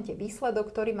a dostanete výsledok,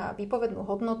 ktorý má výpovednú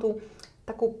hodnotu,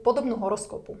 takú podobnú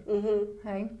horoskopu.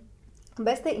 Hej.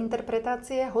 Bez tej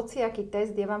interpretácie, hociaký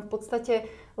test je vám v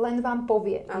podstate len vám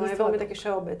povie. Áno, je veľmi taký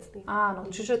všeobecný. Áno,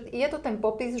 čiže je to ten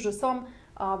popis, že som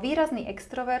výrazný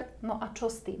extrovert, no a čo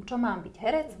s tým? Čo mám byť?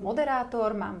 Herec,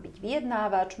 moderátor, mám byť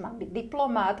vyjednávač, mám byť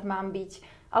diplomát, mám byť,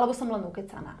 alebo som len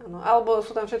ukecaná. Áno, alebo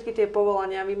sú tam všetky tie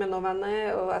povolania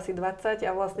vymenované, asi 20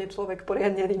 a vlastne človek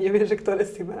poriadne ani nevie, že ktoré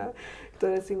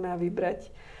si má vybrať.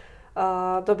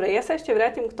 Dobre, ja sa ešte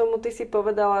vrátim k tomu, ty si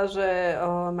povedala, že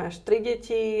máš 3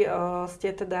 deti,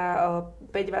 ste teda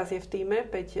 5 vás je v tíme,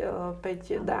 5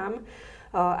 dám.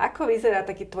 Ako vyzerá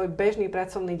taký tvoj bežný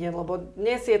pracovný deň? Lebo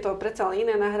dnes je to predsa len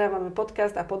iné, nahrávame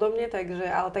podcast a podobne, takže,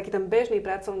 ale taký ten bežný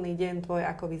pracovný deň tvoj,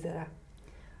 ako vyzerá?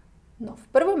 No v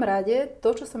prvom rade,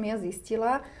 to, čo som ja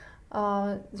zistila,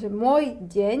 že môj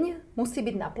deň musí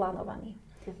byť naplánovaný.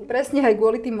 Presne aj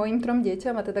kvôli tým mojim 3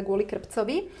 deťom, a teda kvôli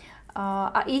Krpcovi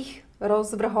a ich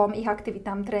rozvrhom, ich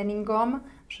aktivitám, tréningom,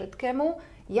 všetkému.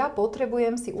 Ja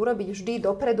potrebujem si urobiť vždy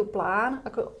dopredu plán,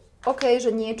 ako OK,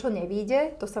 že niečo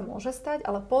nevíde, to sa môže stať,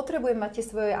 ale potrebujem mať tie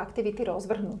svoje aktivity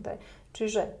rozvrhnuté.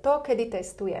 Čiže to, kedy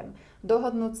testujem,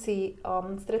 dohodnúť si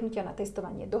stretnutia na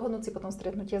testovanie, dohodnúť si potom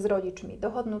stretnutia s rodičmi,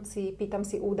 dohodnúť si, pýtam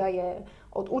si údaje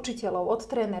od učiteľov, od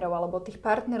trénerov alebo od tých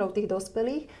partnerov, tých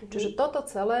dospelých. Čiže toto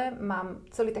celé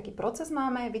celý taký proces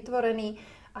máme vytvorený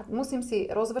a musím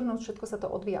si rozvrhnúť, všetko sa to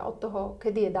odvíja od toho,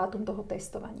 kedy je dátum toho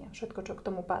testovania, všetko, čo k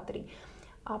tomu patrí.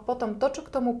 A potom to, čo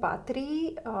k tomu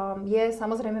patrí, je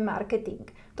samozrejme marketing.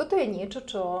 Toto je niečo,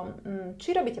 čo,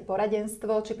 či robíte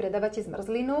poradenstvo, či predávate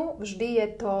zmrzlinu, vždy je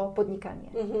to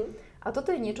podnikanie. A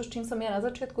toto je niečo, s čím som ja na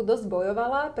začiatku dosť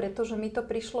bojovala, pretože mi to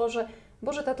prišlo, že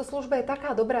bože, táto služba je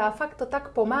taká dobrá a fakt to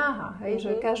tak pomáha, hej,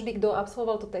 že každý, kto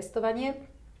absolvoval to testovanie,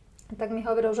 tak mi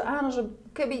hovoril, že áno, že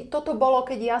keby toto bolo,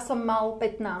 keď ja som mal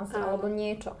 15 alebo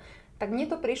niečo. Tak mne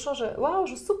to prišlo, že wow,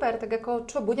 že super, tak ako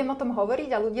čo, budem o tom hovoriť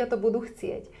a ľudia to budú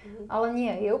chcieť. Ale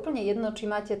nie, je úplne jedno, či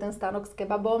máte ten stánok s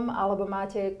kebabom, alebo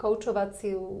máte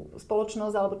koučovaciu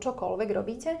spoločnosť, alebo čokoľvek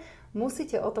robíte,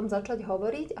 musíte o tom začať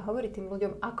hovoriť a hovoriť tým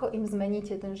ľuďom, ako im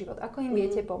zmeníte ten život, ako im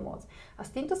viete pomôcť. A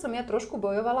s týmto som ja trošku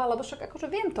bojovala, lebo však akože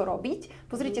viem to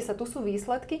robiť, pozrite sa, tu sú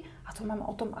výsledky a tu mám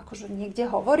o tom akože niekde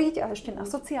hovoriť a ešte na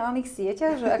sociálnych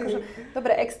sieťach, že akože,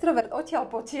 dobre, extrovert odtiaľ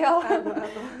potiaľ,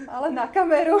 ale na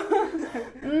kameru.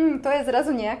 To je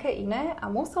zrazu nejaké iné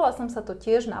a musela som sa to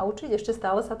tiež naučiť, ešte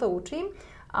stále sa to učím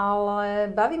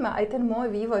ale baví ma aj ten môj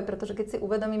vývoj, pretože keď si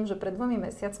uvedomím, že pred 2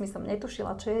 mesiacmi som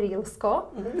netušila, čo je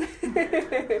Reelsko.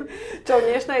 Čo v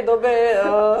dnešnej dobe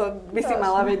by si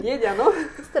mala vedieť, áno?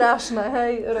 Strašné,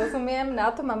 hej, rozumiem.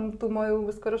 Na to mám tú moju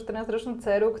skoro 14-ročnú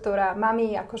dceru, ktorá,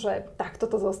 mami, akože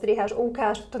takto to zostriháš,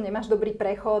 ukáž, tu nemáš dobrý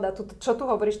prechod a čo tu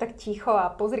hovoríš tak ticho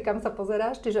a pozri, kam sa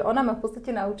pozeráš. Čiže ona ma v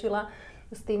podstate naučila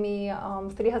s tými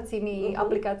strihacími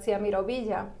aplikáciami robiť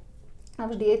a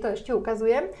vždy jej to ešte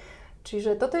ukazujem.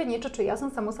 Čiže toto je niečo, čo ja som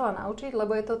sa musela naučiť,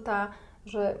 lebo je to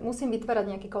že musím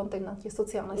vytvárať nejaký kontent na tie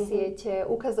sociálne siete,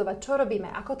 ukazovať, čo robíme,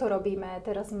 ako to robíme.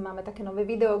 Teraz máme také nové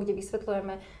video, kde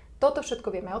vysvetľujeme, toto všetko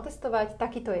vieme otestovať,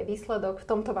 takýto je výsledok, v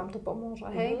tomto vám to pomôže.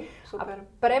 Hej? Super.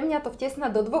 A pre mňa to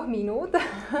vtesnať do 2 minút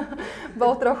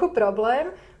bol trochu problém.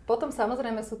 Potom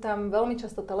samozrejme sú tam veľmi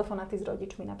často telefonáty s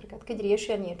rodičmi, napríklad keď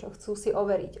riešia niečo, chcú si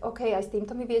overiť, OK, aj s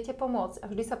týmto mi viete pomôcť a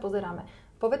vždy sa pozeráme.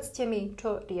 Povedzte mi,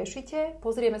 čo riešite,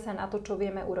 pozrieme sa na to, čo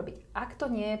vieme urobiť. Ak to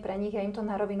nie je pre nich, ja im to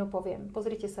na rovinu poviem.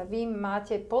 Pozrite sa, vy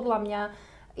máte podľa mňa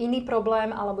iný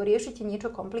problém alebo riešite niečo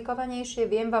komplikovanejšie,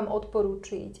 viem vám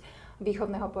odporúčiť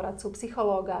výchovného poradcu,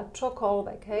 psychológa,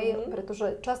 čokoľvek, hej,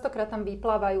 pretože častokrát tam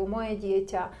vyplávajú, moje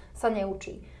dieťa sa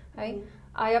neučí, hej.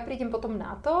 A ja prídem potom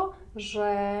na to,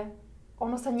 že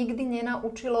ono sa nikdy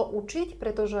nenaučilo učiť,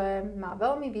 pretože má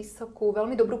veľmi vysokú,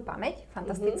 veľmi dobrú pamäť,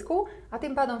 fantastickú, a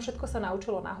tým pádom všetko sa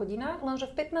naučilo na hodinách, lenže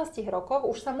v 15 rokoch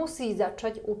už sa musí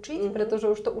začať učiť,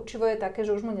 pretože už to učivo je také,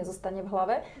 že už mu nezostane v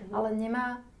hlave, ale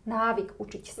nemá návyk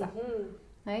učiť sa.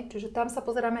 Hej? Čiže tam sa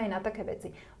pozeráme aj na také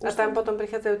veci. A tam potom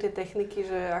prichádzajú tie techniky,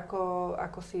 že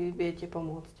ako si viete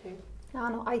pomôcť. Hej?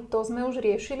 Áno, aj to sme už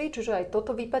riešili, čiže aj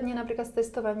toto vypadne napríklad z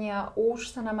testovania. Už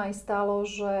sa nám aj stalo,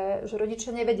 že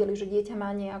rodičia nevedeli, že dieťa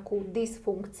má nejakú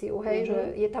dysfunkciu, hej, že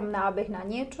je tam nábeh na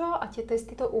niečo a tie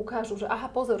testy to ukážu, že aha,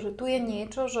 pozor, že tu je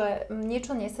niečo, že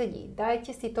niečo nesedí.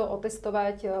 Dajte si to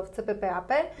otestovať v CPPAP,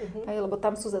 hej, lebo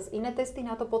tam sú zase iné testy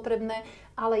na to potrebné,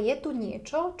 ale je tu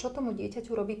niečo, čo tomu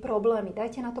dieťaťu robí problémy.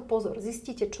 Dajte na to pozor,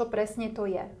 zistite, čo presne to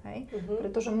je, hej,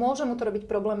 pretože môže mu to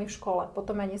robiť problémy v škole,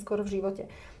 potom aj neskôr v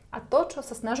živote. A to, čo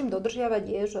sa snažím dodržiavať,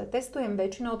 je, že testujem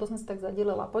väčšinou, to som si tak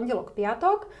zadelila, pondelok,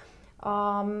 piatok.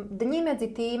 Dni medzi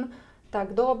tým,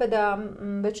 tak do obeda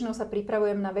väčšinou sa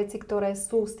pripravujem na veci, ktoré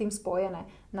sú s tým spojené.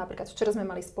 Napríklad včera sme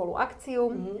mali spolu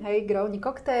akciu, hej, YouNique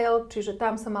cocktail, čiže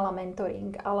tam som mala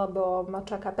mentoring, alebo ma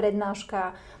čaká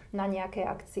prednáška na nejakej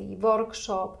akcii,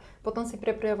 workshop. Potom si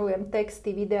pripravujem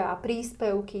texty, videá,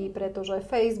 príspevky, pretože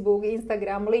Facebook,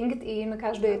 Instagram, LinkedIn,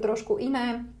 každé je trošku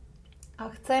iné. A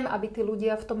chcem, aby tí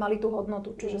ľudia v tom mali tú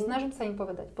hodnotu. Čiže snažím sa im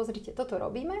povedať, pozrite, toto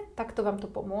robíme, takto vám to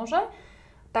pomôže,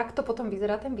 takto potom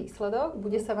vyzerá ten výsledok,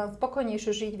 bude sa vám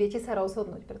spokojnejšie žiť, viete sa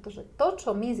rozhodnúť. Pretože to,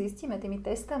 čo my zistíme tými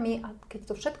testami a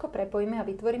keď to všetko prepojíme a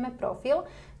vytvoríme profil,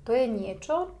 to je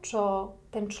niečo, čo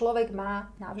ten človek má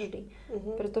navždy.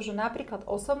 Pretože napríklad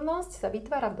osobnosť sa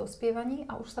vytvára v dospievaní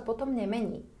a už sa potom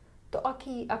nemení. To,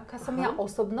 aká som ja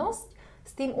osobnosť,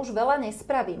 s tým už veľa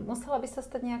nespravím. Musela by sa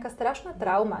stať nejaká strašná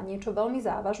trauma, niečo veľmi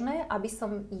závažné, aby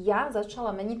som ja začala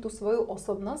meniť tú svoju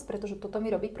osobnosť, pretože toto mi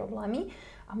robí problémy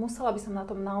a musela by som na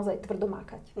tom naozaj tvrdo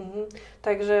mákať.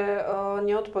 Takže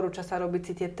neodporúča sa robiť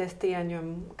si tie testy, ja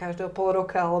neviem, každého pol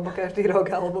roka, alebo každý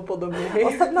rok, alebo podobne.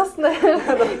 Osobnostné.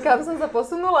 Kam som sa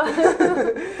posunula?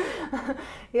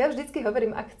 Ja vždycky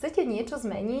hovorím, ak chcete niečo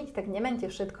zmeniť, tak nemente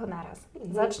všetko naraz.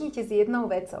 Začnite s jednou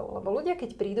vecou, lebo ľudia,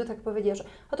 keď prídu, tak povedia, že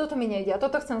a toto mi nejde, a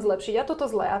toto chcem zlepšiť, a toto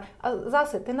zlé. A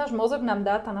zase, ten náš mozog nám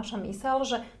dá, tá naša myseľ,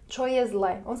 že čo je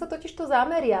zlé. On sa totiž to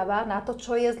zameriava na to,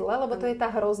 čo je zlé, lebo to je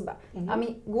tá hrozba. A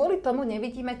my kvôli tomu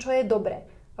nevidíme, čo je dobré.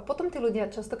 A potom tí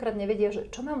ľudia častokrát nevedia,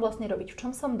 že čo mám vlastne robiť, v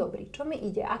čom som dobrý, čo mi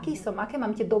ide, aký som, aké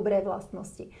mám tie dobré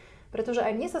vlastnosti. Pretože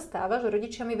aj mne sa stáva, že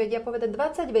rodičia mi vedia povedať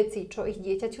 20 vecí, čo ich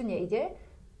dieťaťu nejde,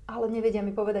 ale nevedia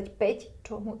mi povedať 5,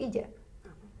 čo mu ide.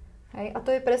 Hej? A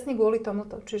to je presne kvôli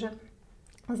tomuto. Čiže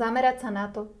zamerať sa na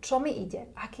to, čo mi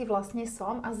ide, aký vlastne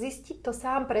som a zistiť to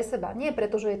sám pre seba. Nie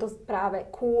preto, že je to práve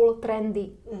cool,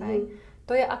 trendy. Hej?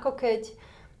 To je ako keď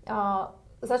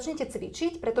začnete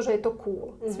cvičiť, pretože je to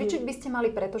cool. Cvičiť by ste mali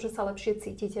preto, že sa lepšie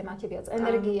cítite, máte viac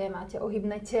energie, máte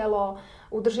ohybné telo,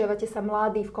 udržiavate sa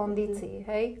mladí v kondícii,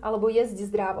 hej? Alebo jesť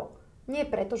zdravo. Nie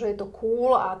preto, že je to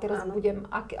cool a teraz budem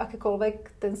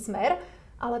akékoľvek ten smer,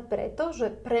 ale preto,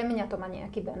 že pre mňa to má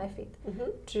nejaký benefit.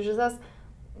 Čiže zase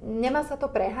nemá sa to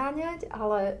preháňať,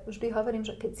 ale vždy hovorím,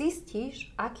 že keď zistíš,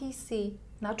 aký si,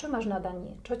 na čo máš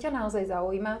nadanie, čo ťa naozaj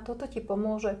zaujíma, toto ti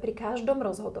pomôže pri každom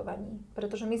rozhodovaní.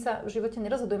 Pretože my sa v živote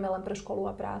nerozhodujeme len pre školu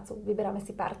a prácu. Vyberáme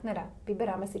si partnera,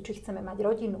 vyberáme si, či chceme mať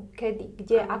rodinu, kedy,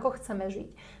 kde, ako chceme žiť,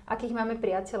 akých máme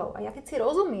priateľov. A ja keď si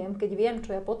rozumiem, keď viem,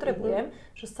 čo ja potrebujem,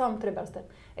 že som treba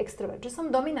extrovert, že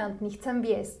som dominantný, chcem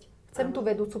viesť, Chcem tú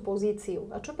vedúcu pozíciu.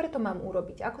 A čo preto mám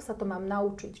urobiť? Ako sa to mám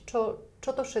naučiť? Čo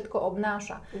to všetko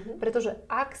obnáša? Pretože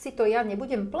ak si to ja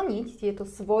nebudem plniť, tieto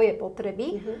svoje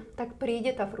potreby, tak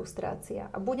príde tá frustrácia.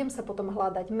 A budem sa potom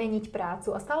hľadať, meniť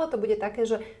prácu. A stále to bude také,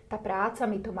 že tá práca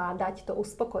mi to má dať to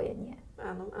uspokojenie.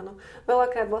 Áno, áno.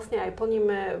 Veľakrát vlastne aj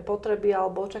plníme potreby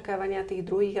alebo očakávania tých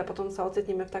druhých a potom sa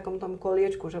ocitneme v takom tom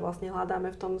koliečku, že vlastne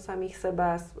hľadáme v tom samých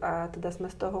seba a teda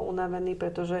sme z toho unavení,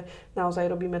 pretože naozaj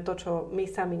robíme to, čo my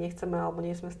sami nechceme alebo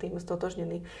nie sme s tým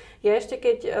stotožnení. Ja ešte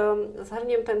keď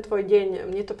zhrniem ten tvoj deň,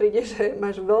 mne to príde, že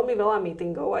máš veľmi veľa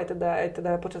meetingov, aj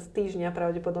teda počas týždňa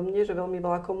pravdepodobne, že veľmi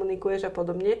veľa komunikuješ a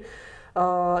podobne.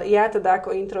 Ja teda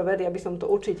ako introvert, ja by som to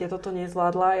určite toto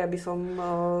nezvládla, ja by som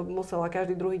musela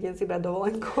každý druhý deň si brať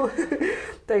dovolenku.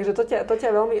 Takže to ťa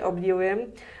veľmi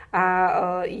obdivujem. A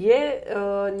je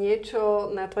niečo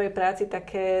na tvojej práci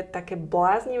také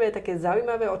bláznivé, také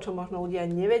zaujímavé, o čom možno ľudia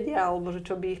nevedia, alebo že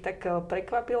čo by ich tak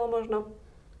prekvapilo možno?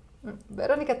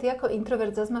 Veronika, ty ako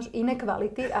introvert zase máš iné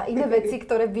kvality a iné veci,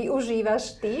 ktoré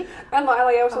využívaš ty. Áno,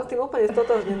 ale ja už som s tým úplne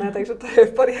stotožnená, takže to je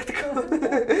v poriadku.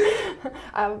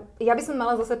 A ja by som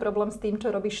mala zase problém s tým,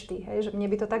 čo robíš ty, hej? Že mne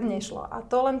by to tak nešlo. A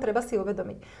to len treba si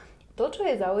uvedomiť. To, čo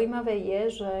je zaujímavé, je,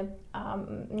 že a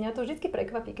mňa to vždy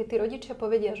prekvapí, keď tí rodičia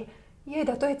povedia, že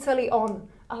jejda, to je celý on.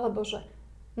 Alebo že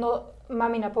no,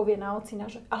 mamina povie na ocina,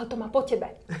 že ale to má po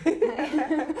tebe.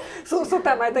 sú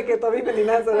tam aj takéto výmeny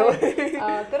názorov.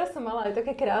 A teraz som mala aj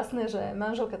také krásne, že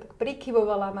manželka tak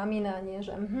prikyvovala, mamina nie,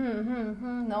 že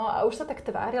no a už sa tak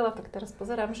tvárila, tak teraz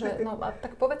pozerám, že no a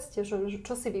tak povedzte, že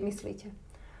čo si vymyslíte.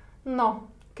 No,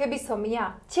 keby som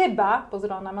ja teba,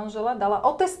 pozerala na manžela, dala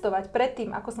otestovať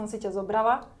predtým, ako som si ťa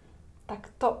zobrala, tak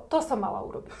to som mala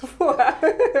urobiť.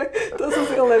 To sú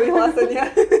silné vyhlásenia.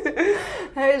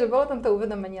 Hej, že bolo tam to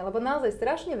uvedomenie, lebo naozaj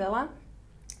strašne veľa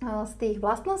z tých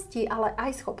vlastností, ale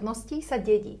aj schopností sa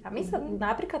dedí. A my sa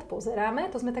napríklad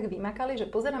pozeráme, to sme tak vymakali, že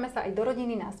pozeráme sa aj do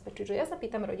rodiny naspäť. Čiže ja sa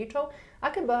pýtam rodičov,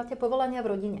 aké máte povolania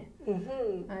v rodine.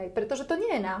 Hej, pretože to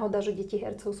nie je náhoda, že deti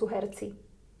hercov sú herci.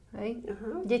 Hej.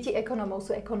 Deti ekonómov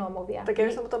sú ekonómovia. Tak ja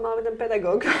by som to mala byť ten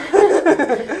pedagóg.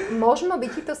 Možno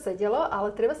by ti to sedelo,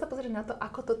 ale treba sa pozrieť na to,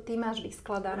 ako to ty máš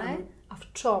vyskladané a v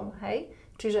čom. Hej?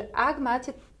 Čiže ak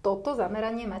máte toto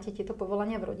zameranie, máte tieto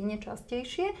povolania v rodine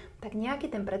častejšie, tak nejaký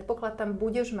ten predpoklad tam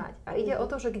budeš mať. A ide o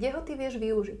to, že kde ho ty vieš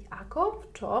využiť. Ako? V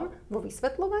čom? Vo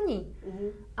vysvetľovaní?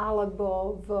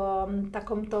 Alebo v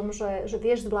takom tom, že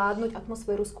vieš zvládnuť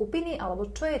atmosféru skupiny?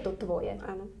 Alebo čo je to tvoje?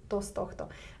 Áno. To z tohto.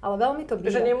 Ale veľmi to býva.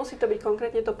 Že nemusí to byť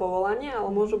konkrétne to povolanie, ale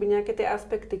môžu byť nejaké tie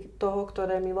aspekty toho,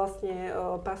 ktoré mi vlastne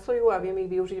pasujú a viem ich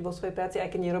využiť vo svojej práci,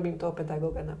 aj keď nerobím toho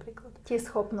pedagóga napríklad. Tie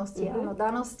schopnosti, áno,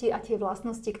 danosti a tie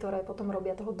vlastnosti, ktoré potom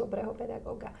robia toho dobrého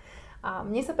pedagóga. A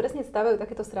mne sa presne stávajú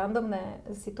takéto srandovné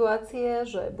situácie,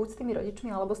 že buď s tými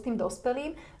rodičmi, alebo s tým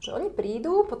dospelým, že oni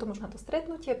prídu, potom už na to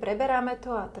stretnutie, preberáme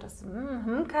to a teraz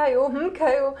hmkajú.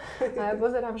 A ja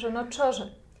pozerám, že no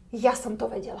čože, ja som to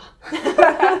vedela.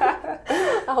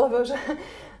 Alebo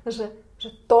že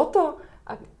toto,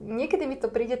 a niekedy mi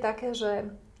to príde také,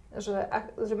 že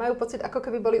majú pocit, ako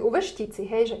keby boli uveštici,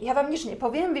 hej, že ja vám nič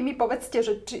nepoviem, vy mi povedzte,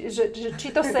 že či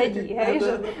to sedí, hej,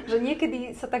 že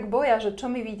niekedy sa tak boja, že čo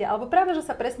mi vyjde, alebo práve, že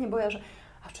sa presne boja, že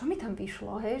a čo mi tam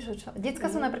vyšlo, hej, že čo? Decká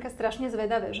sú napríklad strašne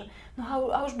zvedavé, že no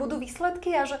a už budú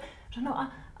výsledky a že no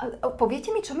a poviete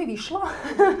mi, čo mi vyšlo?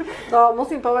 No,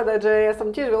 musím povedať, že ja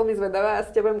som tiež veľmi zvedavá a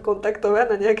s tebou budem kontaktovať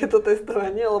na nejaké to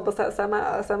testovanie, lebo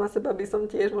sama seba by som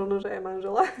tiež možno, že aj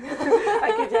manžela. Aj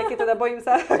keď teda bojím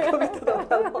sa, ako by to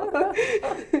dopadlo.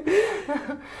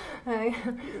 Hej.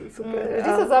 Super.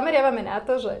 Vždy sa zameriavame na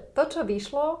to, že to, čo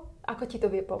vyšlo, ako ti to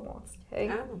vie pomôcť.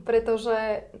 Hej?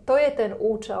 Pretože to je ten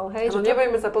účel. Hej? Že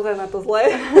nebojíme sa pozrieť na to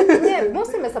zlé. Nie,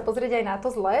 musíme sa pozrieť aj na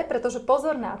to zlé, pretože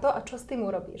pozor na to, a čo s tým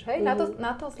urobíš. Hej?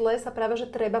 Na to zlé sa práve že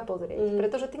treba pozrieť.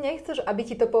 Pretože ty nechceš, aby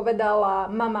ti to povedala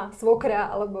mama, svokra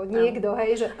alebo niekto.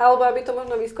 Hej? Že... Alebo aby to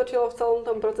možno vyskočilo v celom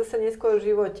tom procese neskôr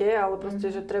v živote, ale proste,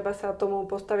 že treba sa tomu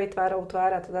postaviť tvárou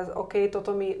tvár a teda OK,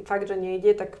 toto mi fakt, že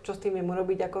nejde, tak čo s tým viem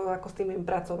urobiť, ako s tým viem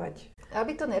pracovať.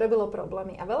 Aby to nerobilo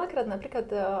problémy. A veľakrát napríklad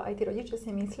aj tí rodičia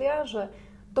si myslia, že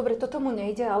dobre, toto mu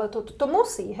nejde, ale to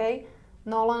musí, hej?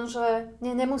 No lenže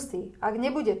nemusí. Ak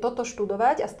nebude toto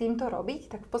študovať a s týmto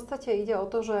robiť, tak v podstate ide o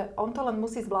to, že on to len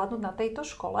musí zvládnuť na tejto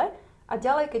škole a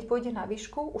ďalej, keď pôjde na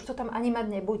výšku, už to tam ani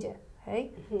mať nebude.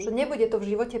 Hej? Že nebude to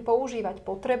v živote používať,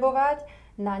 potrebovať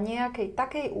na nejakej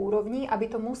takej úrovni,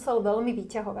 aby to musel veľmi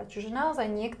vyťahovať. Čiže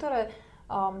naozaj niektoré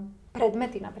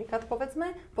predmety napríklad,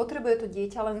 povedzme, potrebuje to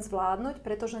dieťa len zvládnuť,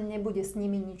 pretože nebude s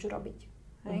nimi nič robiť.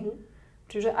 Hej?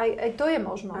 Čiže aj to je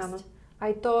možnosť. Áno.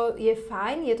 Aj to je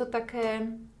fajn, je to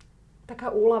taká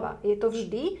úľava. Je to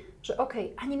vždy že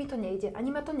OK, ani mi to nejde,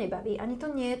 ani ma to nebaví, ani to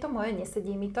nie je to moje,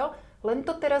 nesedí mi to, len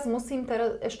to teraz musím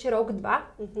ešte rok,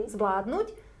 2 zvládnuť,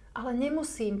 ale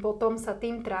nemusím potom sa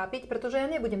tým trápiť, pretože ja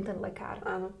nebudem ten lekár.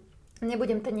 Áno.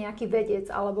 Nebudem ten nejaký vedec,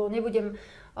 alebo nebudem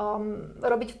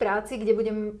robiť v práci, kde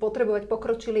budem potrebovať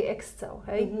pokročilý Excel,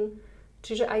 hej?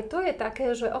 Čiže aj to je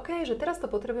také, že OK, že teraz to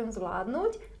potrebujem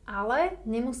zvládnuť, ale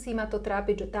nemusí ma to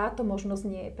trápiť, že táto možnosť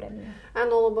nie je pre mňa.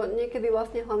 Áno, lebo niekedy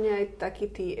vlastne hlavne aj takí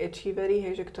tí achievery,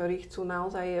 hej, že ktorí chcú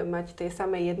naozaj mať tie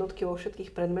samé jednotky vo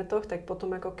všetkých predmetoch, tak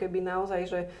potom ako keby naozaj,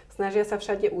 že snažia sa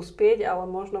všade uspieť, ale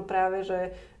možno práve,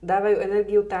 že dávajú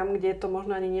energiu tam, kde to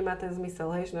možno ani nemá ten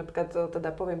zmysel, hej, že napríklad teda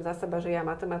poviem za seba, že ja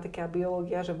matematika a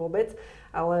biológia, že vôbec,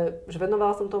 ale že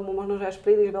venovala som tomu možno, že až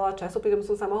príliš veľa času, pritom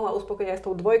som sa mohla uspokojiť aj s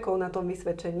tou 2 na tom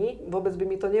vysvedčení, vôbec by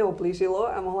mi to neublížilo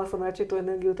a mohla som radšej tú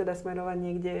energiu teda smerovať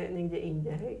niekde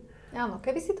inde, hej. Áno,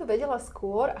 keby si to vedela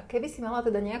skôr a keby si mala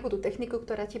teda nejakú tú techniku,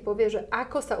 ktorá ti povie, že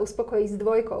ako sa uspokojiť s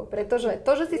 2, pretože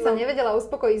to, že si sa nevedela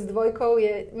uspokojiť s 2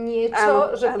 je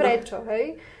niečo, že prečo,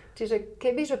 hej? Čiže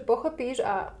kebyže pochopíš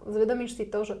a zvedomíš si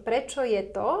to, že prečo je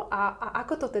to a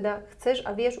ako to teda chceš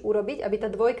a vieš urobiť, aby tá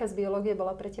 2 z biológie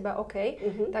bola pre teba OK,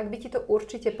 tak by ti to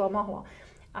určite pomohlo.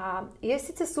 A je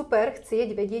síce super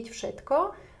chcieť vedieť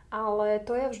všetko, ale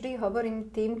to ja vždy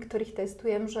hovorím tým, ktorých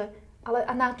testujem, že ale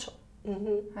a na čo?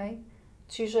 Hej?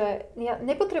 Čiže ja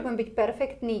nepotrebujem byť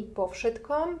perfektný po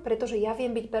všetkom, pretože ja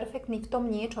viem byť perfektný v tom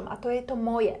niečom a to je to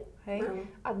moje. Hej?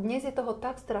 A dnes je toho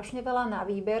tak strašne veľa na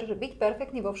výber, že byť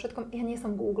perfektný vo všetkom, ja nie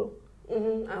som Google.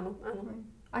 Áno.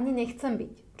 Ani nechcem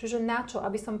byť. Čiže na čo?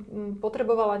 Aby som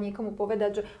potrebovala niekomu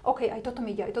povedať, že OK, aj toto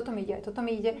mi ide, aj toto mi ide, aj toto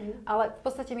mi ide, ale v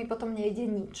podstate mi potom nejde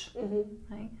nič.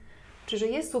 Hej? Čiže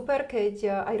je super,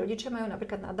 keď aj rodičia majú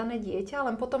napríklad nadané dieťa,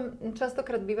 len potom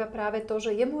častokrát býva práve to,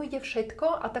 že jemu ide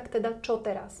všetko a tak teda čo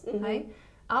teraz? Hej?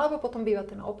 Alebo potom býva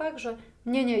ten opak, že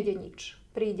mne nejde nič.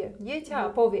 Príde dieťa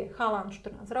a povie, chalan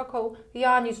 14 rokov,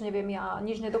 ja nič neviem, ja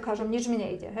nič nedokážem, nič mi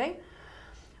nejde, hej?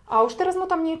 A už teraz mu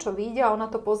tam niečo vyjde a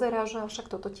ona to pozerá, že však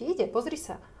toto ti ide, pozri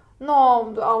sa. No,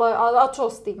 ale a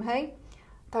čo s tým, hej?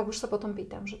 Tak už sa potom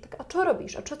pýtam, že tak a čo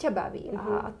robíš? A čo ťa baví?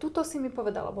 A tuto si mi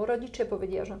povedala, lebo rodičia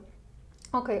povedia, že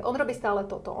OK, on robí stále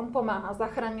toto, on pomáha,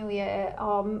 zachraňuje,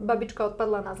 babička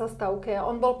odpadla na zastávke,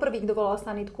 on bol prvý, kto volal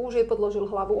sanitku, už jej podložil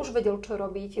hlavu, už vedel, čo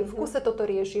robiť, v kuse toto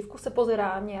rieši, v kuse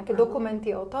pozerá nejaké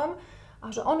dokumenty o tom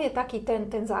a že on je taký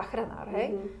ten záchranár,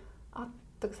 hej? A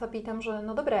tak sa pýtam, že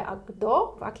no dobré, a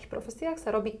kto, v akých profesiách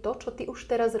sa robí to, čo ty už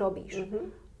teraz robíš?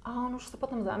 A on už sa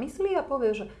potom zamyslí a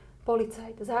povie, že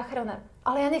policajt, záchranár,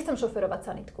 ale ja nechcem šoferovať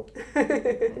sanitku.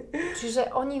 Čiže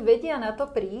oni vedia na to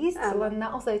prísť, len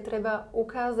naozaj treba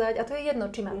ukázať, a to je jedno,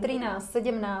 či má 13,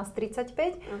 17,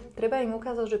 35, treba im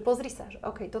ukázať, že pozri sa, že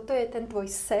OK, toto je ten tvoj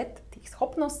set tých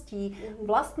schopností,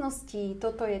 vlastností,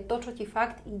 toto je to, čo ti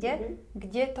fakt ide,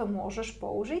 kde to môžeš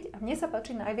použiť. A mne sa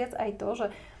páči najviac aj to, že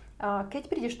keď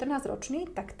príde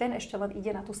 14-ročný, tak ten ešte len ide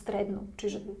na tú strednú.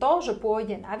 Čiže to, že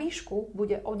pôjde na výšku,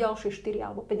 bude o ďalšie 4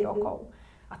 alebo 5 rokov.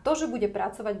 A to, že bude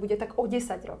pracovať, bude tak o 10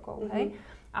 rokov. Hej?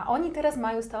 A oni teraz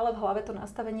majú stále v hlave to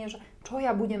nastavenie, že čo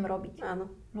ja budem robiť.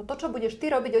 Áno. No to, čo budeš ty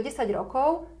robiť o 10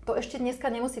 rokov, to ešte dneska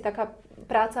nemusí taká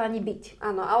práca ani byť.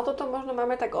 Áno, ale toto možno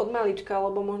máme tak od malička,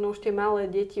 lebo možno už tie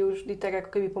malé deti už vždy tak ako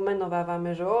keby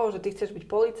pomenovávame, že že ty chceš byť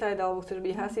policajt alebo chceš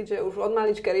byť hasič, že už od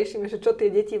malička riešime, že čo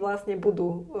tie deti vlastne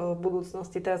budú v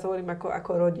budúcnosti. Teraz hovorím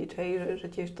ako rodič, hej,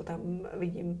 že tiež to tam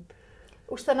vidím.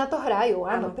 Už sa na to hrajú,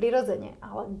 áno, prirodzene.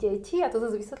 Ale deti, a to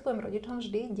zase vysvetľujem rodičom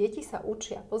vždy, deti sa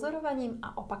učia pozorovaním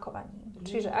a opakovaním.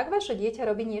 Čiže ak vaše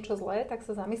dieťa robí niečo zlé, tak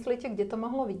sa zamyslite, kde to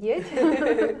mohlo vidieť.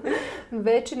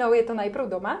 Väčšinou je to najprv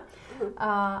doma.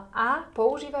 A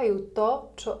používajú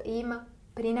to, čo im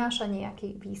prináša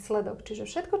nejaký výsledok. Čiže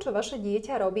všetko, čo vaše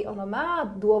dieťa robí, ono má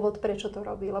dôvod, prečo to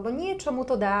robí, lebo niečo mu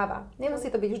to dáva.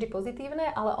 Nemusí to byť vždy pozitívne,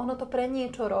 ale ono to pre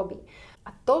niečo robí.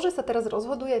 A to, že sa teraz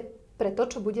rozhoduje pre to,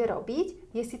 čo bude robiť,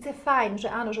 je síce fajn, že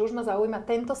áno, že už ma zaujíma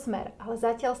tento smer, ale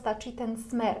zatiaľ stačí ten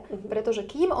smer. Pretože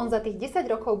kým on za tých 10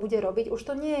 rokov bude robiť, už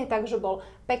to nie je tak, že bol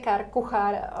pekár,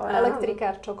 kuchár,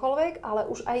 elektrikár, čokoľvek, ale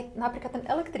už aj napríklad ten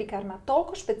elektrikár má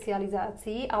toľko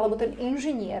špecializácií, alebo ten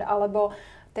inžinier, alebo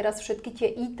teraz všetky tie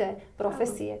IT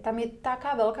profesie. Tam je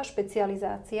taká veľká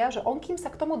špecializácia, že on kým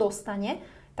sa k tomu dostane,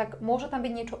 tak môže tam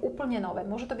byť niečo úplne nové.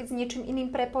 Môže to byť s niečím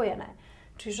iným prepojené.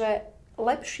 Čiže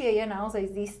lepšie je naozaj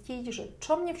zistiť, že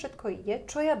čo mne všetko ide,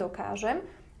 čo ja dokážem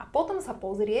a potom sa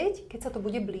pozrieť, keď sa to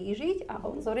bude blížiť a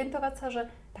zorientovať sa, že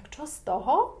tak čo z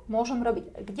toho môžem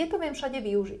robiť, kde to viem všade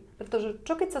využiť. Pretože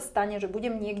čo keď sa stane, že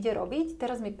budem niekde robiť,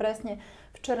 teraz mi presne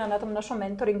včera na tom našom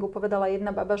mentoringu povedala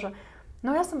jedna baba, že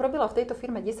no ja som robila v tejto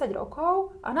firme 10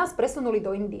 rokov a nás presunuli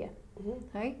do Indie.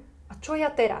 Hej? A čo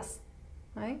ja teraz?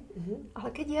 Hej? Ale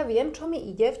keď ja viem, čo mi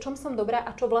ide, v čom som dobrá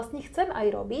a čo vlastne chcem aj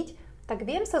robiť, tak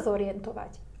viem sa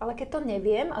zorientovať. Ale keď to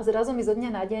neviem a zrazu mi zo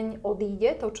dňa na deň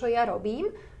odíde to, čo ja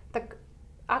robím, tak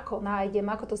ako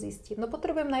nájdem, ako to zistím? No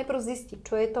potrebujem najprv zistiť,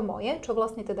 čo je to moje, čo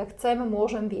vlastne teda chcem,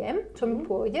 môžem, viem, čo mi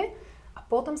pôjde a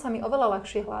potom sa mi oveľa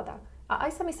ľahšie hľadá. A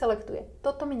aj sa mi selektuje.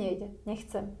 Toto mi nejde,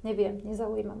 nechcem, neviem,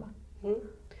 nezaujíma ma.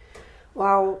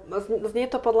 Wow, znie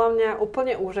to podľa mňa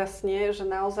úplne úžasne, že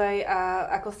naozaj, a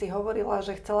ako si hovorila,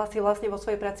 že chcela si vlastne vo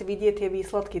svojej práci vidieť tie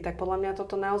výsledky, tak podľa mňa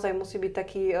toto naozaj musí byť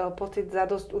taký pocit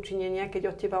zadosť učinenia,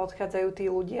 keď od teba odchádzajú tí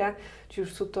ľudia, či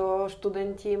už sú to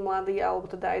študenti, mladí,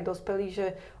 alebo teda aj dospelí,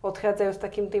 že odchádzajú s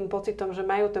takým tým pocitom, že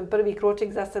majú ten prvý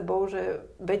krôčik za sebou, že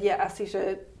vedia asi,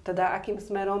 že teda akým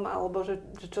smerom, alebo že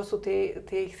čo sú tie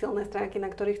ich silné stránky,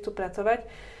 na ktorých chcú pracovať.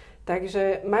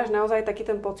 Takže máš naozaj taký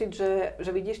ten pocit, že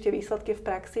vidíš tie výsledky v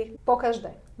praxi?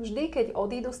 Pokaždé. Vždy, keď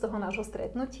odídu z toho nášho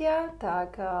stretnutia,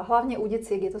 tak hlavne u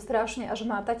deciek je to strašne až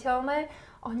hmatateľné.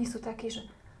 Oni sú takí, že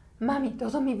mami,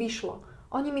 toto mi vyšlo.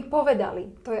 Oni mi povedali.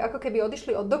 To je ako keby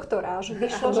odišli od doktora, že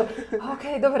vyšlo, že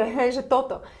OK, dobre, hej, že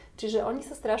toto. Čiže oni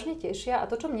sa strašne tešia a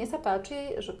to, čo mne sa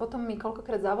páči, že potom mi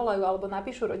koľkokrát zavolajú alebo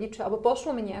napíšu rodičia alebo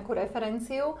pošlú mi nejakú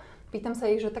referenciu, pýtam sa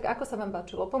ich, že tak ako sa vám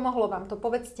páčilo, pomohlo vám to,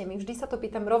 povedzte mi, vždy sa to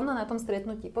pýtam rovno na tom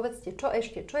stretnutí, povedzte, čo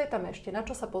ešte, čo je tam ešte, na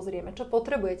čo sa pozrieme, čo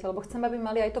potrebujete, lebo chcem, aby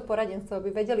mali aj to poradenstvo, aby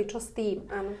vedeli, čo s tým.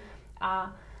 Áno.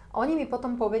 A oni mi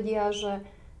potom povedia, že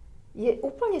je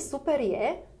úplne super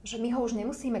že my ho už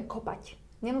nemusíme kopať,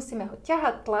 nemusíme ho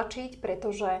ťahať, tlačiť,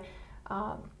 pretože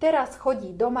teraz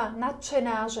chodí doma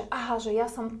nadšená, že aha, že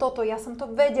ja som to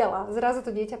vedela. Zrazu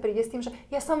to dieťa príde s tým, že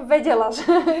ja som vedela, že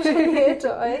niečo.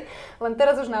 Len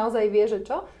teraz už naozaj vie, že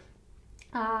čo.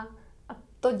 A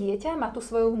to dieťa má tú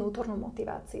svoju vnútornú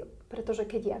motiváciu. Pretože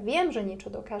keď ja viem, že niečo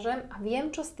dokážem a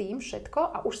viem, čo s tým všetko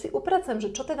a už si upracujem,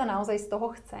 že čo teda naozaj z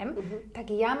toho chcem,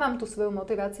 tak ja mám tú svoju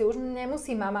motiváciu. Už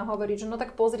nemusí mama hovoriť, že no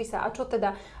tak pozri sa, a čo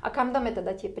teda, a kam dáme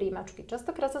teda tie príjimačky.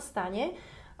 Častokrát sa stane,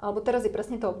 alebo teraz je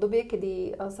presne to obdobie,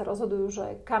 kedy sa rozhodujú, že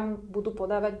kam budú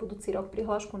podávať budúci rok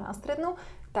prihlášku na strednú,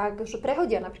 takže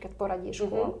prehodia napríklad poradie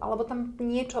škôl, alebo tam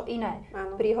niečo iné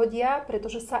prihodia,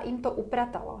 pretože sa im to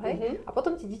upratalo. Hej? A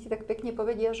potom ti deti tak pekne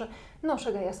povedia, že no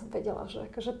však aj ja som vedela, že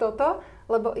akože toto,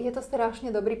 lebo je to strašne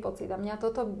dobrý pocit a mňa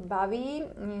toto baví.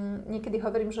 Niekedy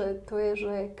hovorím, že to je,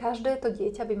 že každé to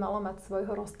dieťa by malo mať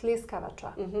svojho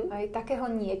roztlieskavača. Aj takého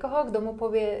niekoho, kto mu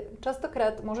povie,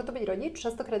 častokrát, môže to byť rodič,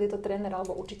 častokrát je to tréner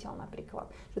alebo učiteľ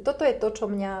napríklad. Že toto je to, čo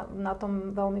mňa na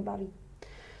tom veľmi baví.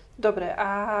 Dobre, a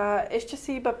ešte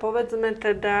si iba povedzme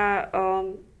teda,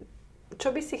 čo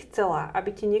by si chcela,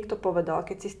 aby ti niekto povedal,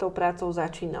 keď si s tou prácou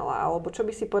začínala, alebo čo by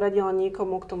si poradila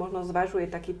niekomu, kto možno zvažuje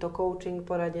takýto koučing,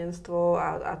 poradenstvo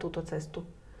a túto cestu?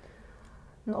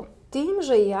 No tým,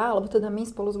 že ja, alebo teda my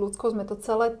spolu s ľudskou sme to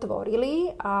celé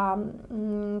tvorili a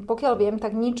pokiaľ viem,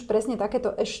 tak nič presne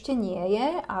takéto ešte nie je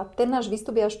a ten náš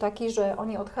výstup je až taký, že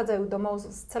oni odchádzajú domov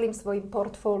s celým svojím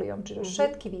portfóliom, čiže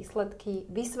všetky výsledky,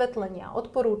 vysvetlenia,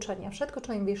 odporúčania, všetko,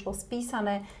 čo im vyšlo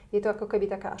spísané, je to ako keby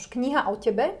taká až kniha o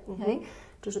tebe, hej?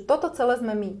 Čiže toto celé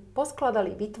sme my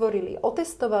poskladali, vytvorili,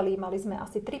 otestovali, mali sme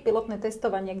asi 3 pilotné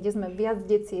testovania, kde sme viac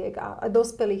deciek a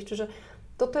dospelých, čiže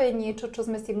toto je niečo, čo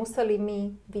sme si museli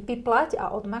my vypiplať a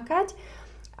odmakať.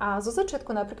 A zo začiatku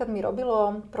napríklad mi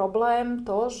robilo problém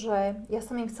to, že ja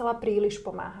som im chcela príliš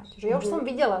pomáhať. Že ja už som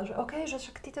videla, že OK, že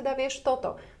však ty teda vieš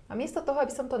toto. A miesto toho, aby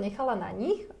som to nechala na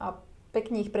nich a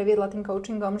pekne ich previedla tým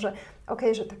koučingom, že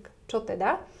OK, že tak čo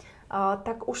teda,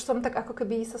 tak už som tak ako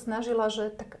keby sa snažila, že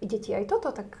tak ide ti aj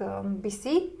toto, tak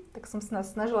tak som sa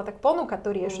snažila tak ponúkať to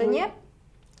riešenie,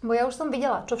 bo ja už som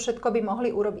videla, čo všetko by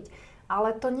mohli urobiť.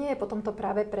 Ale to nie je potom to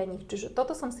práve pre nich. Čiže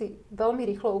toto som si veľmi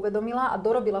rýchlo uvedomila a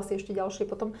dorobila si ešte ďalšie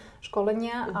potom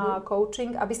školenia a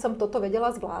coaching, aby som toto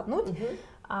vedela zvládnuť.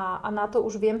 A na to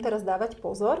už viem teraz dávať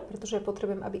pozor, pretože ja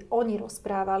potrebujem, aby oni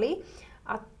rozprávali.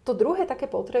 A to druhé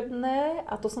také potrebné,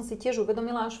 a to som si tiež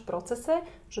uvedomila až v procese,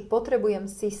 že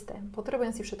potrebujem systém.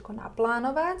 Potrebujem si všetko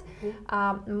naplánovať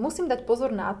a musím dať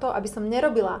pozor na to, aby som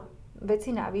nerobila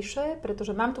veci navyše,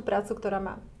 pretože mám tú prácu, ktorá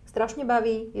ma strašne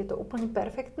baví, je to úplne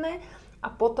perfektné a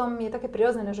potom je také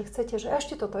prirodzené, že chcete, že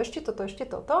ešte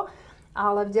toto,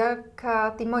 ale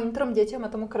vďaka tým mojim 3 deťom a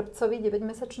tomu krpcovi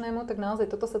 9-mesačnému, tak naozaj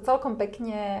toto sa celkom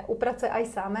pekne uprace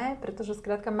aj samé, pretože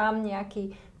skrátka mám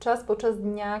nejaký čas počas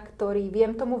dňa, ktorý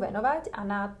viem tomu venovať a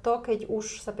na to, keď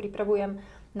už sa pripravujem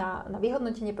na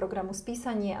vyhodnotenie programu,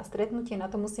 spísanie a stretnutie, na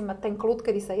to musím mať ten kľud,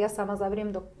 kedy sa ja sama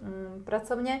zavriem do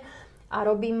pracovne a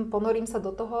ponorím sa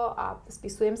do toho a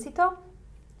spisujem si to.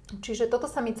 Čiže toto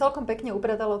sa mi celkom pekne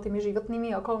upratalo tými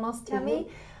životnými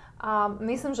okolnostiami a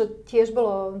myslím, že tiež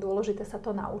bolo dôležité sa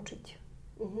to naučiť.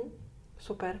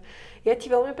 Super. Ja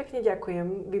ti veľmi pekne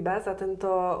ďakujem, Biba, za tento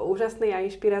úžasný a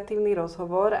inšpiratívny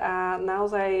rozhovor a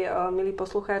naozaj, milí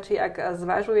poslucháči, ak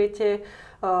zvažujete,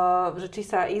 že či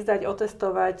sa ísť dať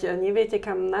otestovať, neviete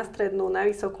kam na strednú, na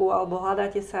vysokú, alebo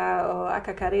hľadáte sa,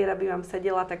 aká kariéra by vám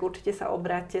sedela, tak určite sa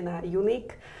obráťte na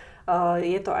youNique.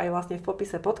 Je to aj vlastne v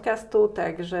popise podcastu,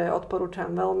 takže odporúčam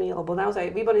veľmi, lebo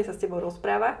naozaj výborne sa s tebou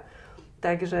rozpráva.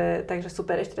 Takže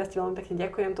super, ešte raz ti veľmi pekne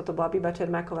ďakujem. Toto bola Bibiána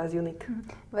Čermáková z youNique.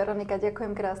 Veronika,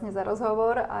 ďakujem krásne za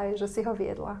rozhovor aj, že si ho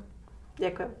viedla.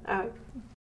 Ďakujem, ahoj.